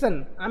किसी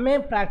क्वेश्चन आम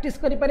प्राक्ट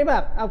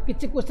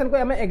क्वेश्चन को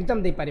आम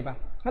एग्जाम दे पारिबा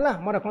है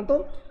मोर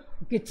रखु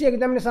किसी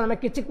एग्जामिनेशन आम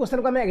किसी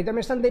क्वेश्चन को आम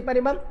एग्जामिनेशन दे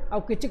पारिबा आ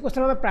किसी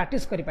क्वेश्चन आम प्राक्ट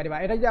कर पारिबा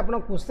एटा जब आपन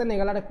क्वेश्चन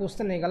होगला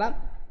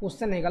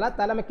क्वेश्चन होगला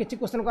ताले आम किसी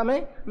क्वेश्चन को आम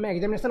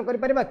एग्जामिनेशन कर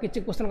पारिबा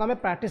किसी क्वेश्चन को आम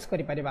प्राक्ट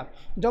कर पारिबा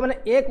जो मैंने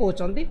ए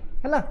कहउचंती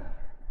हैला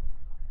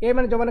ए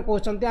मैंने जो मैंने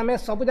कहउचंती आम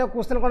सब जगह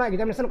क्वेश्चन कोन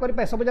एग्जामिनेशन कर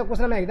पाए सब जगह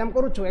क्वेश्चन आम एग्जाम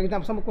करूछु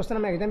एग्जाम सब क्वेश्चन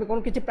आम एग्जाम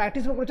कोन किसी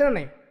प्राक्टिस करूछु ना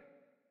नहीं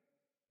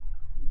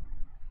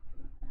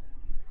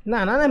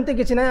ना ना एमती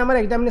किसी ना आम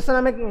एग्जामिनेशन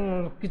आम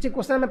किसी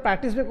क्वेश्चन आम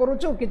प्राक्टिस भी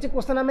करूछु किसी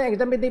क्वेश्चन आम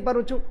एग्जाम भी दे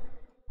पारुछु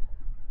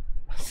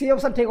सी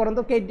ऑप्शन ठीक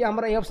करूँ कई आम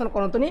ए ऑप्शन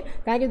करतुनि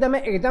कहीं आम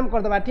एग्जाम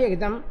करदे ठीक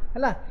एग्जाम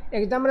है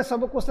एग्जाम रे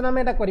सब क्वेश्चन आम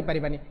एटा करि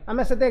परिबानी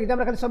आम से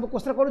एग्जाम खाली सब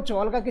क्वेश्चन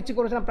करूँ अलग किसी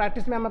करूँ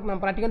प्राक्टिस में आम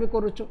प्राक्टिकल भी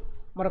करूँ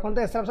मोर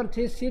रखते एस ऑप्शन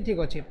सी ठीक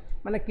अच्छे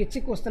माने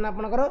किसी क्वेश्चन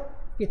आपनकर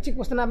किसी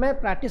क्वेश्चन आम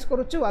प्राक्टिस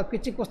करूँ आ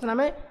किसी क्वेश्चन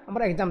आम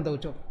आम एग्जाम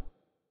दौचु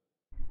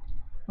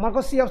मोर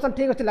को सी ऑप्शन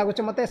ठीक अच्छे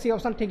लगुच मत सी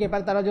ऑप्शन ठीक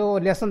है तार जो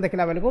रिलेसन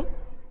देखला बेलू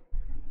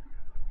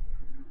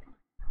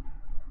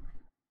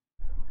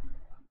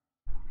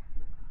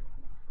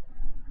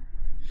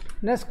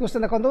नेक्स्ट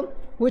क्वेश्चन देखो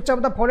which of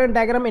the following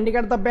diagram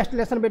indicate the best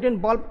relation between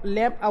bulb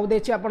lamp आउ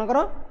देछि आपनकर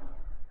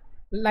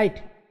लाइट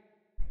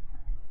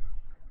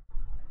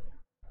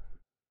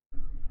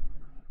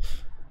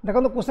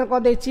देखो क्वेश्चन कह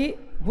देछि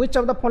which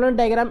of the following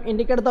diagram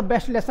indicate the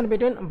best relation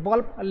between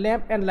bulb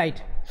lamp and light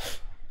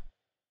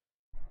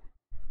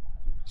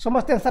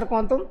समस्त आंसर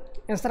कहतु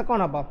answer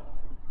कौन हम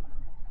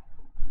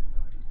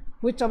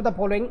which of the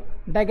following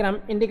diagram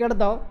indicate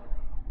the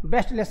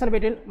best relation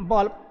between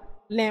bulb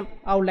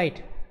lamp आउ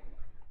लाइट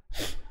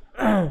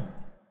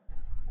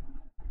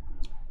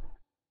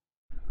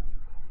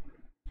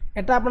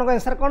एटा आपन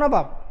answer कौन हम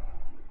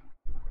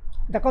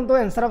देखो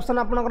आंसर ऑप्शन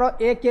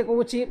आपनकर ए किए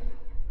कहूँ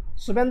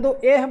शुभेन्दु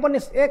ए हेनी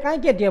ए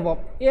कहीं हम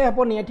ए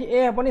हेनी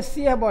ए हेनी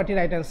सी हम ये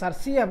राइट आंसर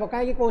सी हम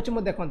कहीं कहूँ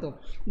मुझे देखो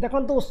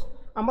देखो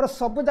आमर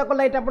सब जाक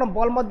लाइट आप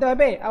बल्ब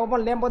हे आप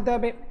लैंप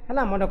हे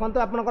है मन देखो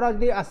आपंकर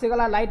जब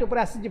आसीगला लाइट उपर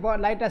आसीज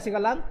लाइट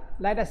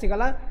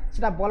आसीगला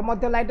से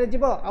बल्ब लाइट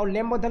जीव आ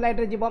लैंप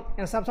लाइट जीव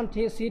आंसर ऑप्शन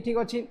सी ठीक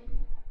अच्छे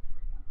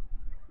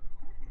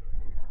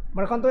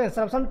देखो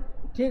आंसर ऑप्शन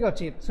ठीक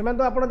अच्छे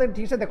शुभेन्दु आप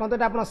ठीक से देखो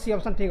आप सी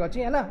ऑप्शन ठीक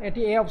अच्छे है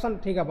ये ए ऑप्शन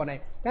ठीक हम ना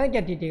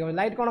कहीं ठीक है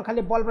लाइट कौन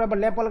खाली बल्ब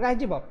लैंप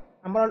अलग हो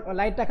आमर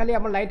लाइटा खाली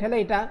आम लाइट है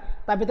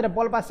यहाँ भितर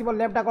बल्ब आसो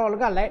लैंपटा कौन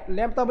अलग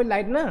लैंप तो भी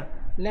लाइट ना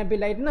लैंप भी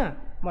लाइट ना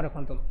मैं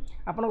रखु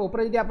आपन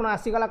ऊपर जब आप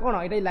आसीगला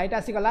कौन ये लाइट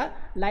आसीगला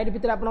लाइट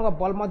भितर आप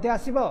बल्ब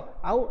आसो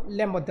आउ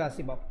लैंप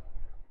आसो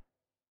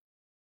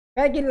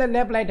कहीं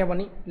लैंप लाइट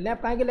हेनी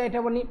लैंप कहीं लाइट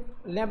हेनी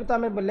लैंप तो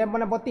आम लैंप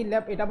मैंने बत्ती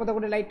लैंप यहाँ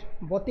गोटे लाइट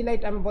बत्ती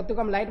लाइट आम बत्ती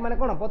को लाइट मैंने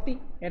कौन बत्ती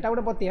यहाँ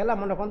गोटे बत्ती है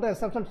मन रखु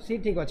आंसर ऑप्शन सी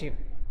ठीक अच्छे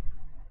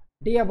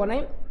डी हम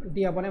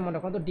ना मन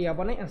रखु डी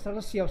हम ना आंसर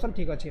सी ऑप्शन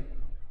ठीक अच्छे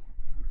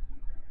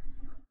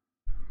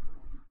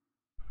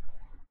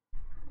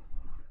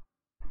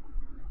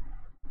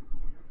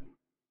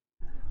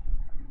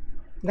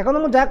देखो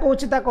मुझे जहाँ कहूँ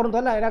करूँ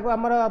है यहाँ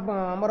आमर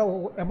आमर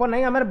हे ना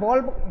आम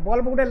बल्ब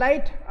बल्ब गोटे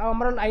लाइट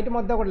आम लाइट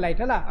गोटे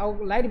लाइट है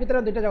लाइट भितर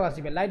दुईटा जगह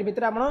आसवे लाइट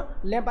भितर आम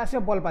लैंप आस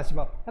बल्ब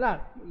आसो है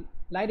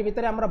लाइट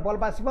भितर आम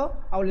बल्ब आसो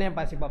आउ लैंप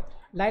आसो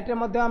लाइट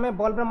रे आम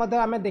बल्ब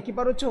आम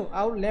देखिपुँ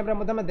आउ लैंप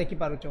रे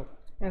देखिपुँ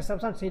आंसर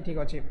ऑप्शन सी ठीक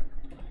अच्छे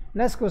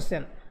नेक्स्ट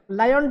क्वेश्चन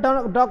लायन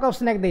डग और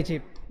स्नेक देछि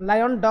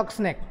लायन डग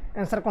स्नेक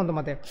आंसर कहतु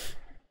मत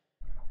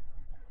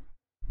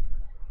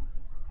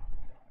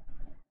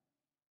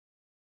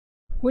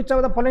which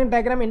of the following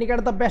diagram indicate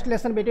the best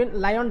relation between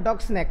lion dug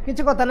snake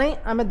किसी कथा नहीं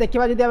आम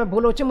देखा जब आम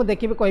भूल हो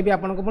देखी कहि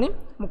आपको पुणी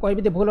मुझे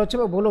कहबी भूल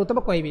हो भूल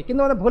हो कहि कि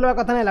मतलब भूल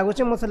कथा नहीं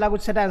लगुच मुझे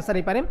लगुच से आंसर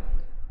हो पारे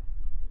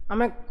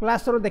आम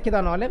क्लास रू देखीद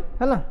ना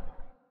है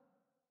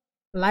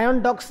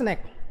लायन डग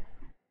स्नेक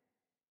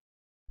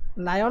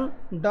लायन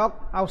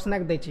डग आउ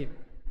स्नेक देछि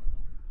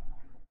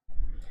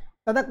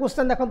दादा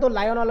क्वेश्चन देखो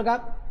लायन अलग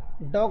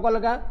डग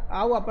अलग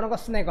आउ आपन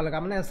स्नेक अलग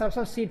मैंने आंसर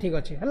ऑप्शन सी ठीक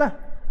अच्छे है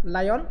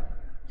लायन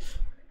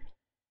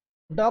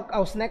डग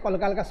आउ स्नेक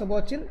अलग अलग सब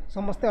अच्छी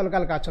समस्ते अलग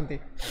अलग अच्छा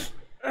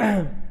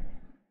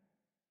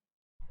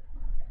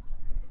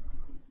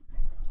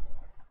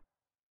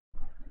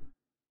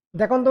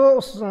देखो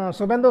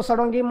शुभेन्दु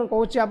षडंगी मुझे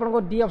कहूँ आपको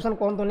डी ऑप्शन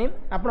कहतुनि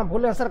आप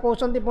भूल आंसर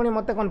कहते पुणी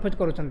मत कन्फ्यूज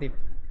करुँच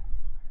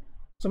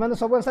शुभेन्दु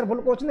सब आंसर भूल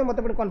कहते मत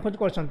पुणी कन्फ्यूज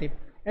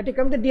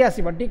करमती डी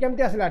आसो डी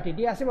केमती आसला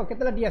डी आसो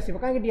के डी आसो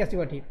कहीं डी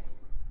आसो ये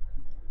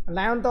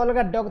लायन तो अलग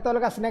डग तो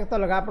अलग स्नेक तो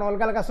अलग आप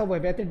अलग अलग सब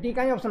हे डी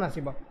कहीं ऑप्शन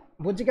आसो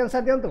बुझिक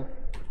आंसर दिंतु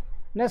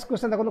नेक्स्ट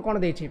क्वेश्चन देखो कौन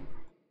देछि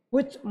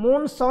व्हिच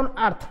मून सन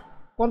अर्थ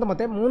कहते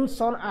मत moon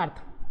sun earth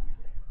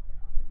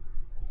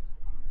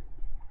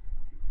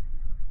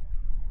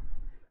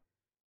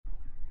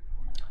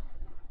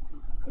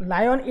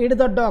lion it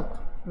the dug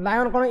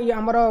lion कौन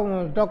आमर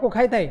डग को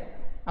खाई थाए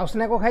आ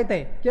स्नेक को खाई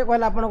थाए किए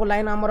कहला आपन को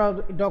लायन आमर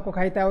डग को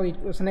खाई थाए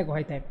और स्नेक को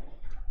खाई थाए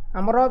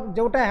आमर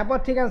जोटा हे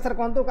ठीक आंसर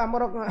कहतु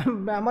आमर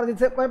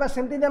कहवा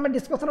सेमती आम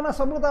डिस्कसन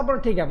सब तो आप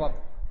ठीक हे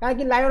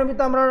कहीं लायन भी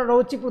तो आम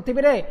रोचे पृथ्वी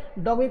में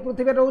डग भी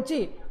पृथ्वी रोचे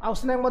आउ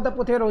स्नेक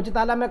पृथ्वी रोचे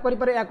आम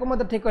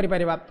कर ठीक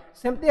कर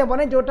सेमती हे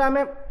ना जोटा आम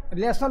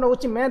लेसन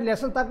रोचे मेन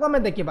लेसन ताको आम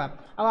देखा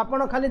आप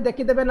खाली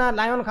देखीदे ना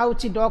लायन खाऊँ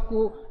डग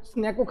को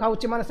स्नेक को खाऊँ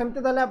मैंने सेमती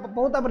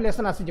बहुत आप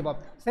लेसन आसीज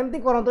सेमती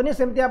करतुनि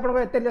सेमती आप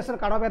लेसन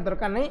काढ़ा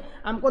दरकार नहीं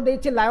आमको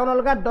देती लायन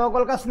अलग डग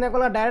अलग स्नेक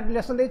अलग डायरेक्ट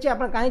लेसन देती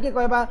आप कहीं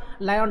कहवा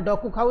लायन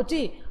डग को खाऊँ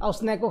आउ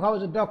स्नेक को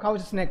खाऊ डग खाऊँ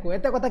स्नेक को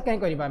एत कथा कहीं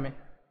करवा आम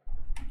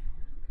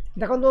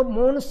देखो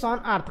मून सन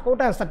अर्थ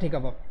कौटा आंसर ठीक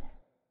हम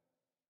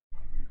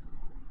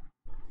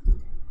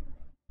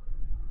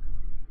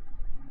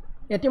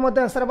ये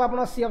आंसर हम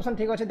आप सी ऑप्शन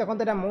ठीक अच्छे देखो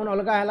ये मून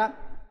अलग है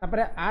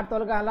अर्थ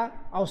अलग है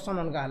आउ सन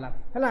अलग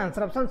है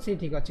आंसर ऑप्शन सी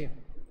ठीक अच्छे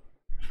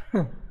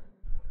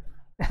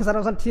आंसर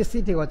ऑप्शन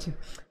सी ठीक अच्छे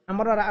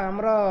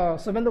आमर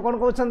शुभेन्दु कौन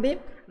कहते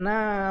ना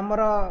आमर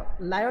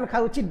लायन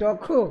खाऊँ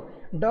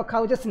डग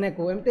खाऊँ स्नेक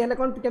को एमती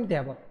कौन केमती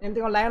हम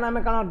एमती कौन लायन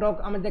आम कौन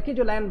डग आम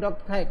देखीचु लायन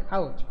डग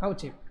खाऊँ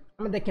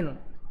आम देखिनु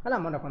है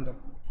मन रखु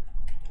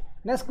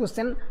नेक्स्ट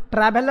क्वेश्चन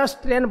ट्राभेलर्स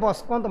ट्रेन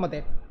बस कहतु मत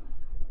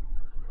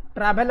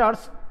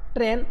ट्राभेलर्स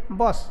ट्रेन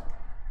बस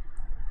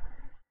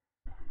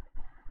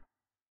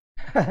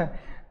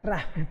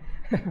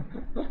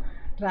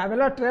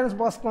ट्राभेलर ट्रेन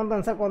बस कहतु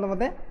आंसर कहतु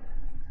मत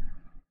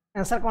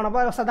आंसर कौन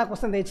हम सादा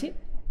क्वेश्चन देखी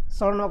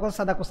सरल को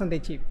सादा क्वेश्चन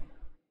देखी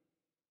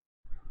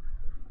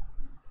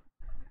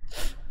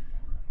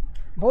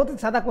बहुत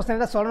सादा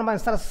क्वेश्चन सरल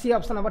आंसर सी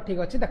ऑप्शन हम ठीक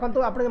अच्छे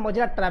देखो आप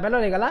मझे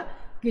ट्राभेलर होगा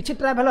किसी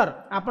ट्राभेलर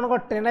आप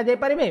ट्रेन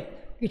जापारे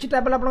किसी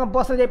ट्राभेलर आप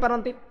बस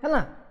जापारती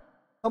है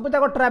सब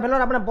जाक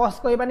ट्राभेलर आप बस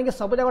कहबानी कि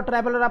सब जाक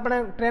ट्राभेलर आप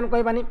ट्रेन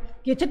कहबानी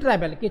किसी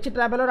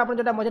ट्राभेलर आप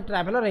जो मझे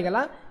ट्राभेलर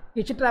होगा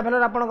किसी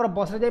ट्राभेलर आप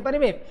बस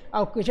जापारे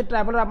आउ किसी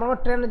ट्राभेलर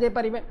आप ट्रेन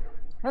जापारे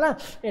है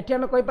ये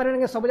आम कहीपर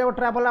कि सब जाक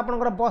ट्राभेलर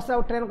आप बस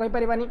आउ ट्रेन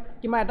कहीपरानी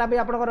कि एटा भी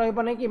आप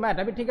रही कि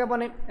एटा भी ठीक हे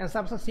नहीं आंसर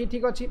ऑप्शन सी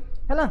ठीक अच्छे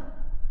है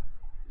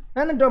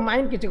ना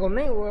माइंड किसी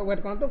करूनी वेट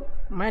कर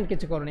माइंड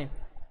किसी करूनी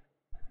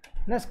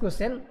next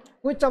question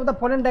which of the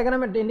following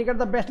diagram indicate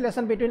the best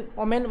relation between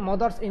women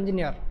mother's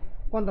engineer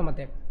कौन तो मत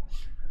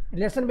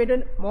रिलेशन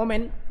बिटवीन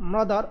वुमेन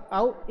मदर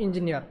आउ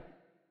engineer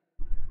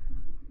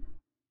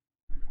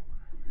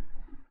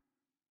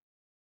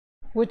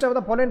which of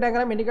the following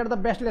diagram indicate the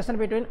best relation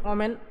between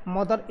women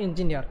mother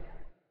engineer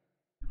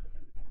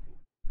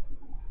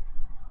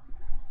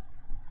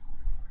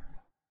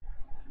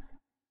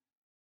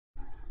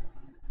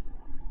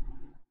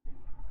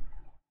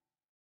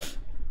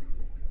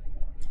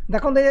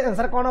देखो ये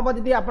answer कौन हम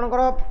जी आपंकर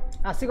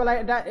आसीगला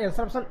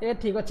answer option A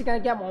ठीक अच्छे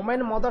कहीं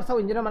वुमेन मदर्स और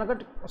इंजीनियर मान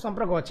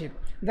संपर्क अच्छे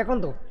देखो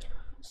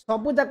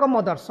सबूक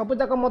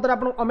मदर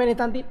आप वुमेन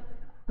होता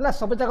है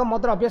सबूक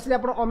मदर ऑब्वियसली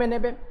आप वुमेन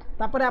हे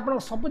तापर आप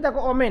सबूक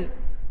वुमेन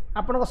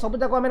आप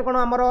सबूक वुमेन कौन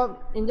आमर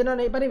इंजीनियर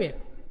नहीं पारे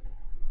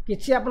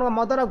किसी आप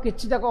मदर और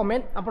किसी जाक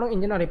वुमेन आप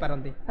इंजीनियर हो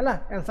पारती है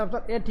आंसर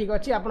ऑप्शन ए ठीक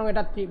अच्छे आप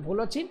भूल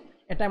अच्छी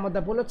एटा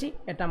भूल अच्छी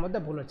एटा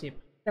भूल अच्छी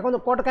देखो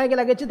कोट कहीं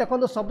लगे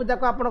देखो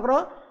सबूक आपंकर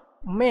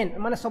मेन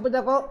माने सब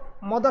जाक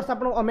मदर्स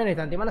आप वुमेन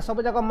होता है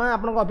सब जाक माँ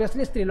आप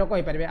ऑब्वियसली स्त्री लोक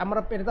हो पारे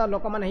आमर पेट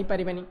लोक मैंने हो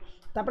पारे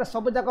तापर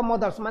सब जाक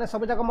मदर्स माने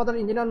सब जाक मदर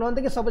इंजीनियर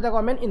नुहति कि सब जाक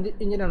वुमेन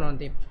इंजीनियर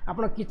नुहति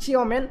आप किसी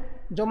वुमेन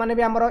जो मैंने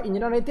भी आमर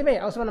इंजीनियर होते हैं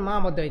और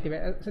माँ होते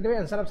हैं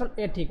आंसर ऑप्शन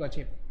ए ठीक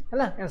अच्छे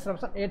है आंसर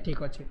ऑप्शन ए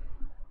ठीक अच्छे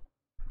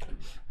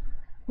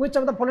which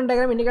of the following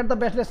diagram indicate the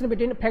best relation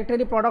between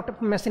factory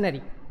product machinery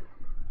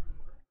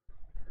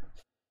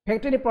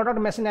factory product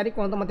machinery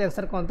कहतु मत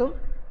आंसर कहतु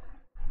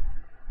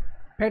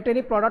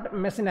factory product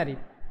machinery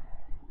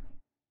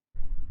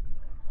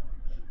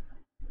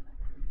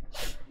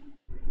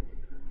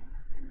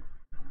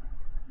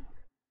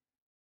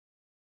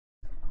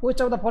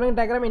which of the following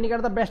diagram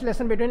indicate the best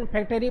relation between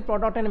factory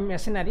product and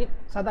machinery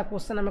सादा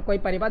question आम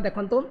कहीपर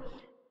देखो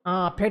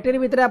factory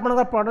भितर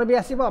आपंकर product भी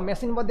आसो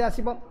मेसीन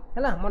आसो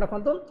है मन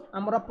रखु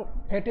आमर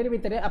फैक्ट्री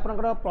भितर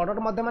आपंकर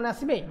प्रोडक्ट मैंने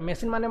आसबे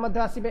मेसीन मैंने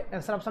आसबे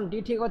आंसर ऑप्शन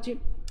डी ठीक अच्छे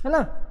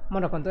है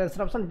मन रखु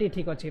आंसर ऑप्शन डी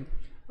ठीक अच्छे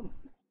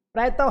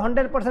प्रायतः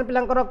 100%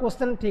 पिलांकर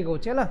क्वेश्चन ठीक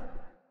होचे है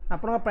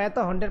आप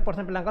प्रायतः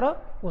 100% पिलांकर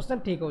क्वेश्चन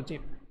ठीक होचे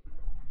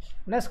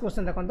नेक्स्ट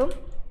क्वेश्चन देखो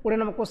 20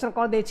 नंबर क्वेश्चन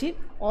कौन देछि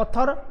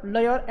author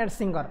lawyer and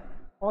singer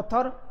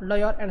author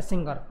lawyer and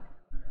singer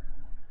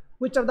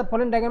which of the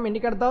following diagram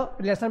indicate the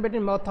relation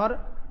between author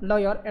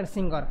lawyer and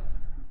singer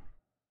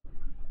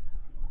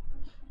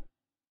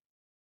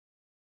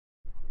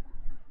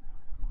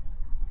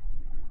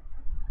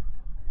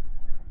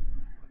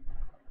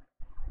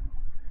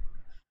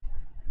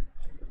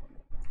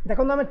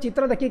देखो आम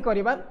चित्र देखिए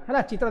करवा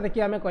है चित्र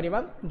देखिए आम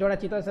करवा जोड़ा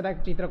चित्र से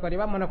चित्र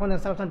करवा मन रखते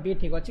आंसर ऑप्शन बी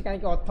ठीक अच्छे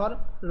कहीं ऑथर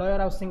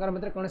लॉयर और सिंगर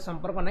मध्य कौन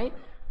संपर्क ना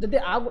जदि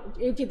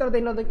ये चित्र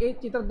दे न ये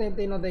चित्र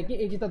दे न देखिए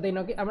ये चित्र दे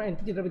न कि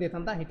एमती चित्र भी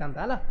देता है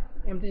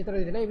एमती चित्र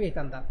देते भी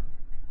होता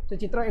से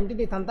चित्र एमती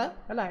देता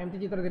है एमती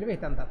चित्र देते भी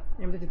होता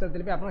एमती चित्र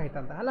देते भी आप होता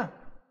है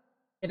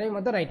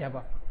यहाँ भी रईट हे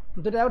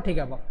दुटा ठीक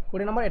हे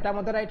 20 नंबर एटा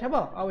राइट हे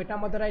आउ एटा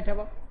राइट हे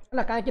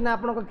है कहीं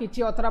आपको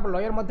किसी अथर आप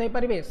लयर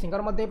पारे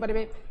सिंगर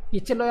पारे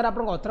किसी लयर आप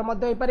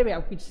अथर पारे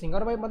आउ किसी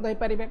सिंगर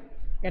पारे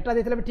एटा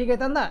देते भी ठीक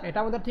होता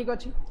एटा ठीक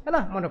अच्छे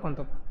है मन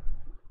रखु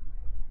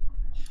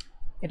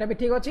एटा भी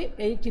ठीक अच्छे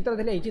यही चित्र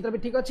थे चित्र भी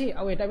ठीक अच्छे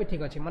आउ एटा भी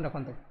ठीक अच्छे मन रखु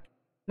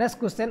next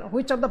question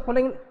which of the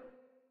following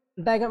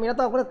diagram या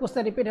तो गोटे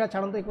क्वेश्चन रिपीट है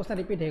छाड़ू ये क्वेश्चन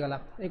रिपीट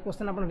होगा ये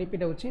क्वेश्चन आप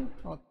रिपीट हो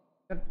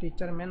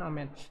टीचर मेन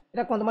ओमेन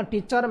ये कहते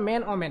टीचर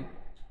मेन ओमेन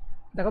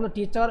देखो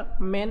टीचर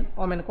मेन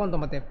ओमेन कहते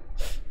मत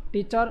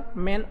teacher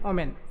main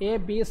women A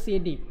B C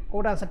D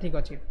Kaut answer ठीक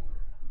अच्छे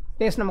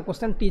 23 number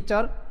question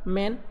teacher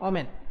main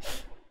women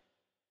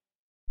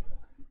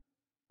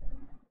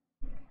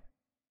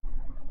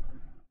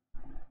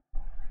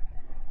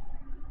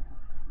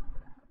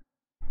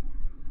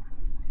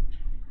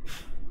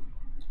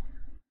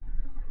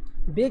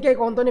B कई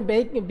कहतुनि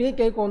बी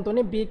कई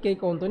कहतुनि बी कई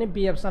कहतुनि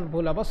बी ऑप्शन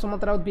भूल हम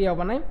सुमंत राउत बी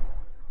हम ना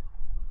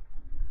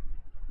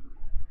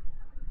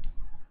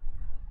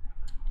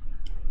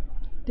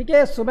ठीक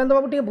है शुभेंद्र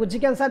बाबू टे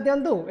बुझिक आंसर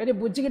दिंतु ये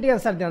बुझिक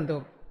आंसर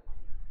दिंतु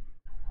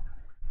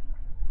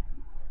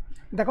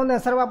देखो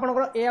आंसर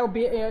आप ए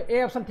बी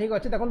ए ऑप्शन ठीक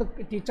अच्छे देखो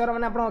टीचर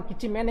मैंने आप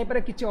किसी मेन हो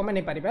पारे किसी ओमेन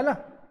हो पारे है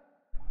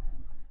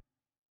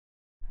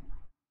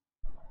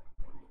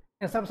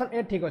आंसर ऑप्शन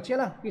ए ठीक अच्छे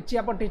है किसी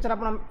आप टीचर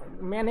आप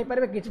मेन हो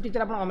पारे किसी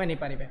टीचर आप ओमेन हो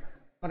पारे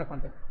मन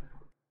रखते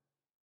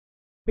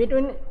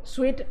बिटवीन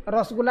स्वीट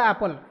रसगुल्ला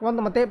एप्पल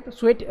कहते मत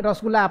स्वीट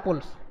रसगुल्ला एप्पल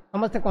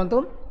समस्ते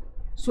कहतु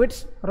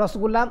स्वीट्स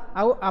रसगुल्ला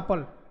आउ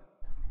Apple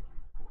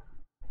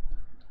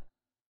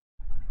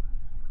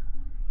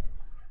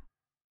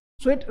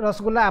sweet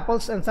rasgulla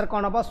apples answer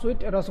कौन हम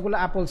sweet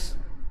rasgulla apples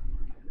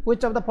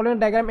which of the following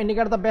diagram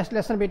indicate the best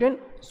relation between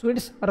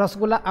sweets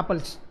rasgulla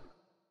apples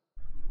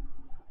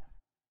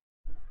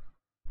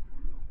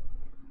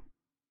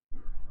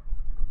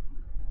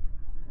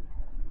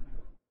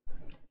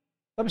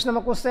 24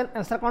 number question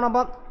answer कौन हम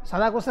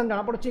सादा क्वेश्चन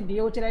जना पड़ी डी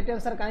हूँ राइट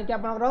आंसर कहीं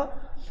आप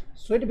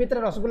स्वीट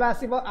भितर रसगुल्ला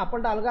आसो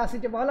एप्पलटा अलग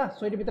आसीज है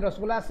स्वीट भितर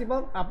रसगुल्ला आसो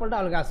एप्पलटा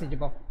अलग आसीज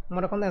मन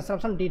रखते आंसर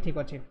ऑप्शन डी ठीक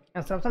अच्छे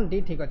आंसर ऑप्शन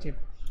डी ठीक अच्छे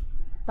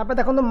तापर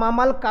देखो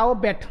मामाल काओ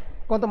बेट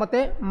कहते मत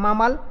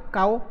मामाल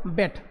काओ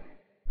बेट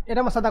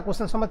यहाँ सादा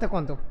क्वेश्चन समस्ते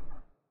कहतु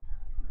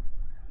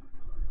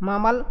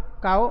मामाल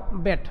काओ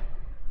बेट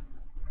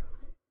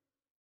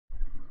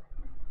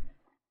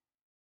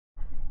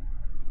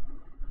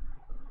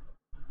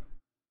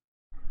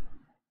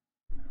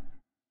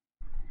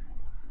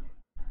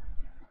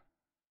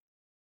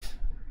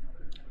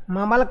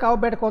मामाल काओ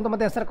बेट कहते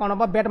मत आंसर कौन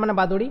हम बेट मैंने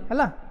बादुड़ी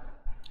है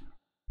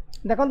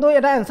देखो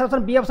यहाँ आंसर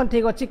ऑप्शन बी ऑप्शन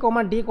ठीक अच्छे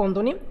कौन डी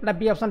कहतुनि यहाँ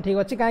बी ऑप्शन ठीक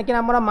अच्छे कहीं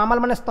आम मामाल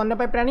मैंने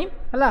स्तन्यपायी प्राणी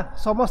है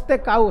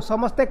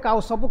समस्ते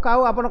काउ सब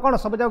काउ आप कौन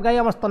सब जाक गाई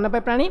आम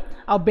स्तन्यपायी प्राणी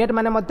आ बेट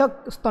मैंने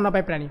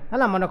स्तन्यपायी प्राणी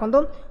है मन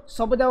रखु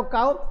सब जाक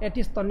काउ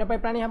ये स्तन्यपायी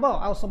प्राणी हम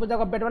आ सब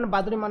जाक बेट मैंने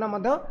बादुड़ी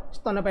मैंने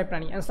स्तन्यपायी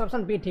प्राणी आंसर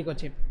ऑप्शन बी ठीक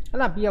अच्छे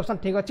है बी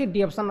ऑप्शन ठीक अच्छे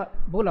डी ऑप्शन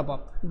भूल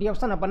हम डी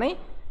ऑप्शन हम नहीं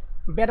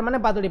बेट मैंने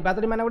बादुड़ी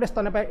बादुड़ी मैंने गोटे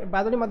स्तन्यपायी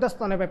बादुड़ी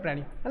स्तन्यपायी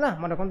प्राणी है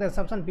मन रखते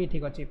आंसर ऑप्शन बी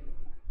ठीक अच्छे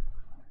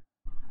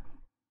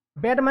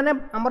बेट मैंने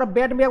आमर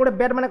बेट भी गोटे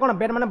बेट मैंने कौन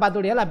बेट मैंने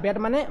बादुड़ी है बेट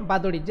मैंने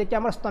बादुड़ी जे कि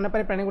आम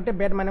स्तन्यपायी प्राणी गोटे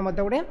बेट मैंने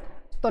गोटे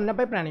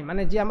स्तन्यपायी प्राणी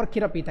माने जी आम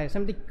क्षीर पी थाए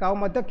सेमती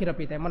काउ क्षीर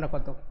पी थाए मन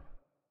रखत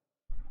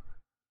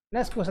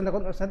नेक्स्ट क्वेश्चन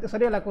देखो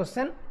सरीगला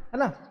क्वेश्चन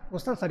है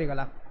क्वेश्चन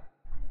सरीगला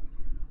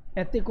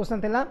एति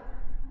क्वेश्चन थिला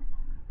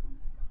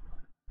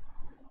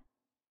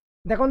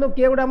देखो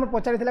किए गोटे आम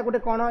पचारि गोटे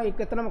कौन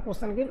केत नंबर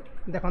क्वेश्चन कि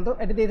देखो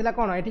ये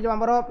कौन ये जो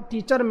आम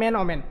टीचर मेन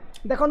ओमेन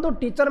देखो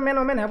टीचर मेन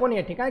ओमेन हेनी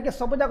ये कहीं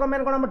सब जाक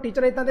मेन कौन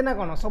टीचर होता ना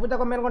कौन सब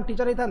जाक मेन कौन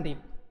टीचर होता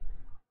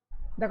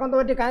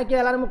देखो ये कहीं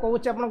है मुझे कहूँ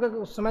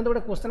आपको समय गोटे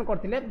क्वेश्चन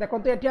करते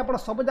देखो ये आप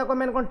सब जाक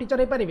मेन कौन टीचर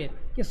हो पारे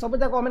कि सब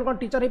जाक ओमेन कौन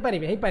टीचर हो पारे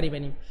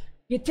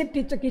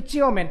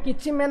किसी ओमेन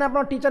किसी मेन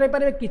आप टीचर हो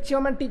पारे किसी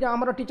ओमेन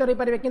आम टीचर हो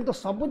पारे कि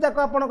सब जाक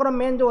आप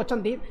मेन जो अच्छा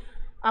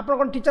आप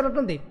कौन टीचर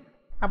अटंती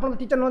आप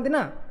टीचर नुहति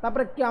ना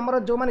तापर कि आमर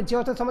जो मैंने झील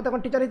अच्छे समस्त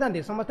कौन टीचर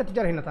होता समस्त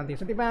टीचर हो ना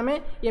से आम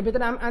ये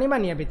भितर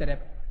आनीमानी ये भितर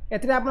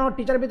एथिरे आप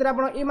टीचर भितर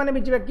आप ये मैंने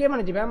भी जी किए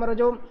मैंने जी आम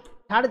जो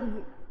थर्ड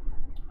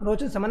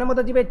रोचे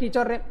से जी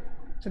टीचर रे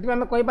से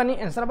आम कहीपानी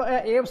आंसर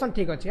ए ऑप्शन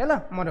ठीक अच्छे है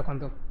मन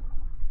रखु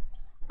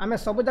आम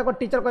सब जाक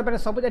टीचर कहीपर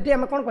सब ये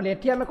आम कौन कले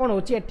ये कौन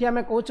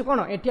होमें कहूँ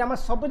कौन ये आम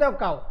सब जाक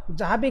काउ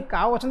जहाँ भी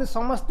काउ अच्छा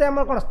समस्ते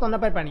आम कौन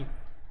स्तन्यपायी प्राणी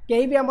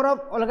कहीं भी आमर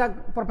अलग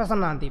प्रोफेशन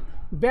ना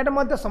बेड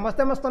मध्य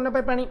समस्ते आम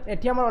स्तन्यपायी प्राणी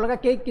एटी आम अलग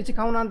कई किसी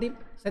खाऊना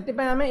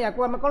से आम या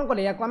कौन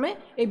कले या आम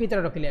ये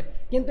भितर रखिले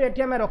किंतु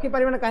ये आम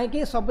रखिपर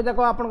कहीं सब जाक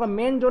आप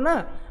मेन जो ना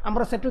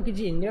आमर से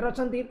किसी इंजीनियर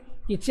अच्छा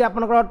किसी आप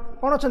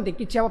कौन अच्छा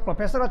किसी आप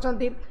प्रोफेसर अच्छा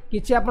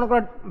किसी आप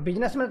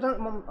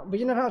बिजनेसमैन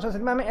बिजनेस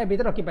अच्छे आम ए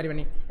भितर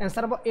रखिपारे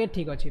आंसर हम ए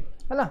ठीक अच्छे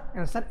है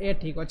आंसर ए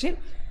ठीक अच्छे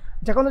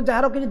देखो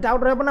जार किसी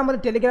डाउट रहा ना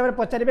मतलब टेलीग्राम में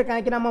पचारे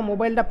कहीं मो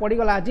मोबाइलटा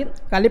पड़गला आज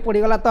काली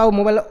पड़गला तो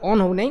मोबाइल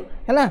ऑन हो नहीं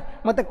है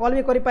मत कल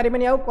भी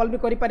करें आउ कल भी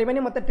करें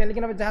मत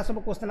टेलीग्राम में जहाँ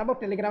सब क्वेश्चन हम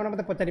टेलीग्राम में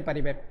मत पचारि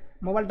पारे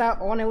मोबाइलटा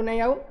ऑन हो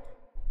नहीं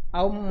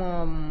आउ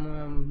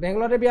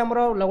बेंगलोर भी आम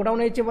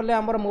लॉकडाउन होती बोले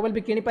आम मोबाइल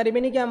भी किनी पारे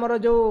कि आमर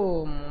जो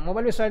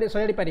मोबाइल भी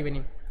सजाड़ी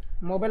पारे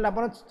मोबाइल आप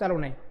चलू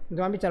ना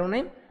जमा भी चलू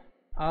ना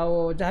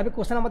आउ जहाँ भी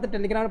क्वेश्चन मत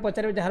टेलीग्राम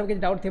पचारे जहाँ कि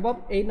डाउट थी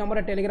यही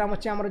नंबर टेलीग्राम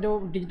अच्छे आम जो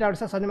डिजिटल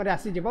ओडिशा सजम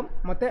आसीज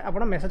मत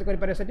आप मेसेज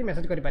करेंगे से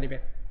मेसेज करेंगे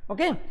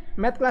ओके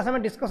मैथ क्लास आम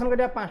डिस्कसन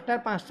करा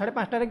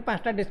 5:30 कि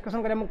 5टा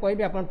डिस्कसन करेंगे मुझे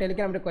कहि आप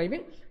टेलीग्राम कहि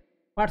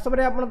व्हाट्सएप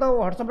रे आप तो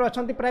व्हाट्सएप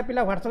अच्छा प्राय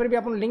पिला व्हाट्सएप भी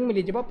आप लिंक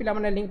मिल जाव पिला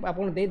लिंक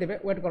आपको देदेवे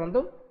वेट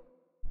करूँ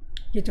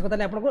किसी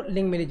कथा आपको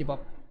लिंक मिल जाव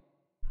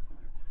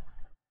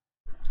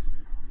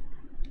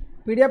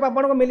पीडीएफ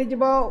आपको मिल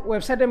जाव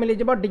वेबसाइट मिल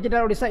जाव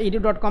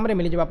digitalodia.edu.com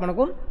मिल जाव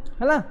आपको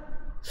है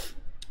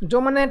जो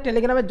मैंने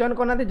टेलीग्राम में जॉइन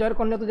करना जॉइन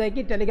करने तो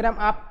जाकि टेलीग्राम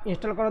आप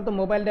इंस्टॉल करूँ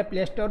मोबाइल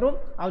प्ले स्टोर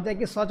आउ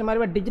जाकि सर्च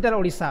मारे डिजिटल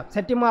ओडिशा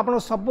सेठी मु आपको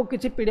सब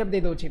किसी पीडीएफ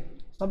दे दूँ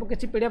सब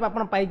किसी पीडीएफ आप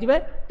पाइबे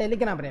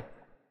टेलीग्राम रे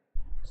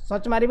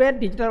सर्च मारे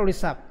digital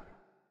Odisha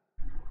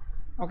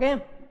okay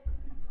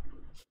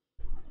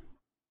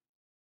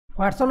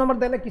WhatsApp number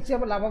देले किसी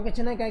अब लाभ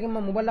किसी ना कहीं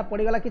मोबाइल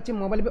पड़गला कि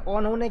मोबाइल भी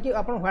ऑन होने कि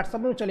आप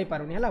व्हाट्सएप भी चल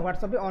पारूनी है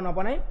व्हाट्सएप भी ऑन हम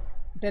ना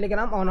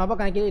टेलीग्राम ऑन हम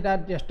कहीं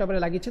डेस्कटप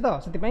लगी तो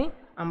से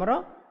आमर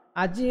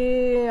आज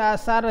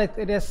सार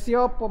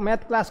रेसियो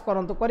मैथ क्लास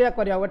करूँ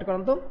करिया वेट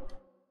करूँ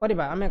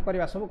करवा आम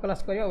करवा सब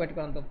क्लास करवा वेट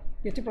करूँ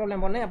किसी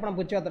प्रोब्लेम नहीं आप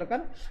बुझा दरकार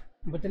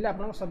बुझे आप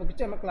सब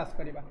किसी आम क्लास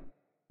करवा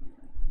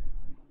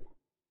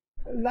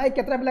लाइक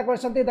केतरा पिला कर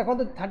देखो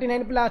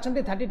 39 पिला अच्छा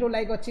 32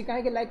 लाइक अच्छी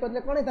कहीं लाइक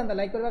करें कौन होता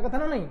लाइक करवा कथा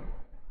ना नहीं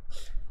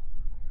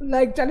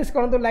लाइक 40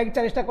 करूँ लाइक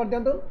 40टा कर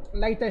दिंतु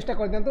लाइक 40टा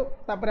कर दिंतु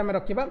तापर आम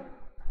रखा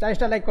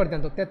 40टा लाइक कर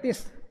दिंतु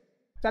 33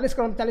 40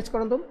 करूँ 40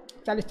 करूँ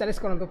 40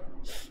 करूँ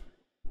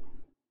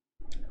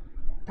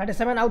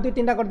 37 आउ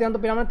 2-3टा कर दिंतु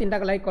पिला 3टा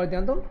लाइक कर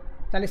दिंतु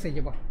 40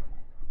 हो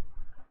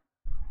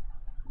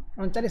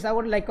 39 आउ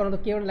गोटे लाइक करूँ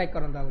किए गोटे लाइक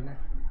करूँ आगे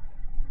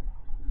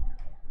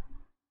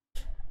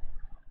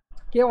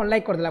किए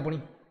अनलाइक करदेला पुणी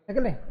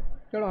देखले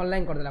केवल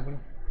अनलाइन करदेला पुणी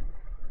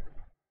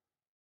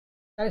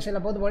 40 है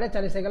बहुत बढ़िया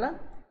 40 होगा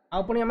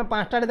आउ पुणी आम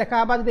 5टा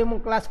देखा जब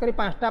मुझे क्लास करी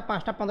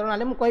 5:15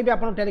 ना मुझे कहि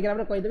आप टेलीग्राम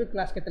रे कहीदेवी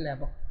क्लास के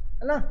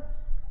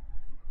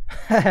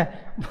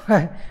है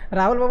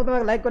राहुल बाबू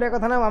तुम लाइक करवा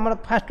कथा ना आम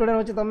फास्ट स्टूडेंट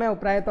हो तुम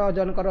प्राय तो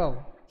जॉइन कर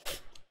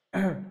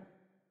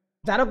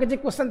जार किसी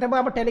क्वेश्चन थे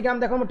आप टेलीग्राम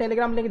देखो मुझे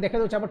टेलीग्राम लिंक देखे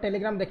दूसरी आप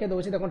टेलीग्राम देखे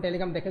दूसरी देखो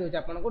टेलीग्राम देखे दूसरी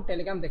आपको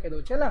टेलीग्राम देखे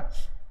दूसरी है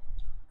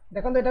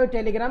देखो यहाँ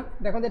टेलीग्राम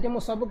देखो ये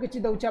मुझे सब किसी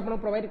दूसरी आपको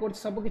प्रोवाइड कर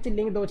सब किसी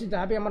लिंक दूसरी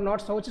जहाँ भी आम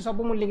नोट्स हो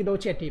सब मुझे लिंक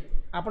दूसरी ये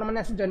आपण मैंने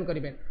आसी जॉइन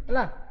करेंगे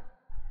है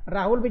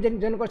राहुल भी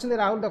जॉइन कर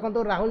राहुल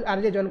देखो राहुल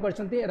आरजे जॉइन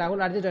कर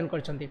राहुल आरजे जॉइन कर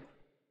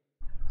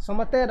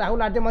समस्ते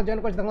राहुल आरजे मत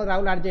जॉइन कर देखो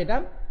राहुल आरजे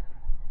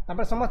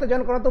यहाँ समस्त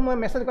जॉइन करूँ मैं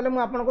मेसेज कले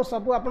मुझे आपको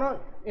सब आप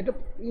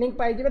लिंक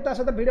पाइबे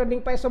सहित वीडियो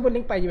लिंक पाई सब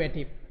लिंक पाइबे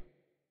ये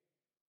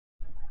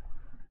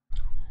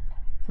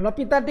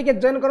लपिता टी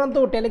जॉइन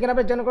करूँ टेलीग्राम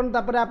में जॉइन करूँ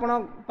आप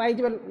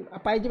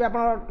पाइबे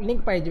आप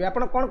लिंक पाइबे आप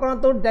कौन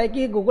करूँ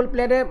जाकि गूगल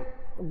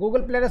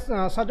प्ले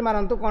सर्च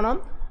मारतु कौन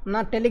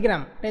ना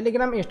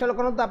टेलीग्राम इंस्टॉल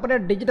करूँ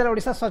डिजिटल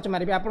ओडिशा सर्च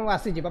मारे आपको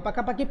आसीज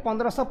पाखापाखि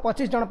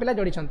 1525 जन पिला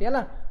जोड़ी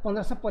है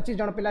 1525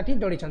 जन पिला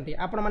जोड़ी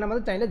आपण मैंने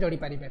चाहिए जोड़ी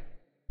पारे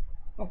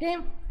ओके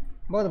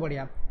बहुत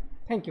बढ़िया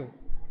थैंक यू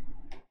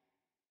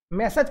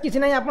मेसेज किसी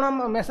ना आप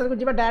मेसेज को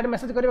जी डायरेक्ट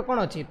मेसेज करेंगे कौन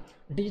अच्छी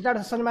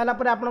डिजिटल सर्च मारा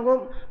आपको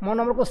मो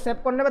नंबर को सेव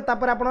करने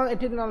आप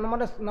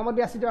नंबर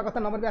भी आसीजा कथा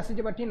नंबर भी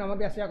आसीजा नंबर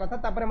भी आसा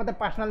कथा मतलब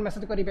पर्सनल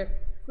मेसेज करेंगे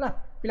ना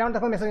पिला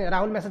देखो मेसेज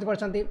राहुल मेसेज कर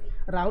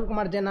राहुल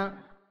कुमार जेना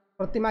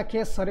प्रतिमा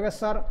खेस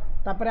सर्वेश्वर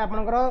तापर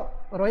आपंकर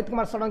रोहित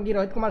कुमार षडंगी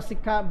रोहित कुमार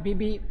शिक्षा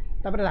बीबी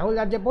तापर राहुल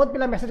राजे बहुत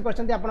पिला मेसेज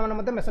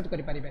कर मेसेज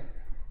करेंगे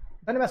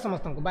धन्यवाद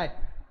समस्त को बाय।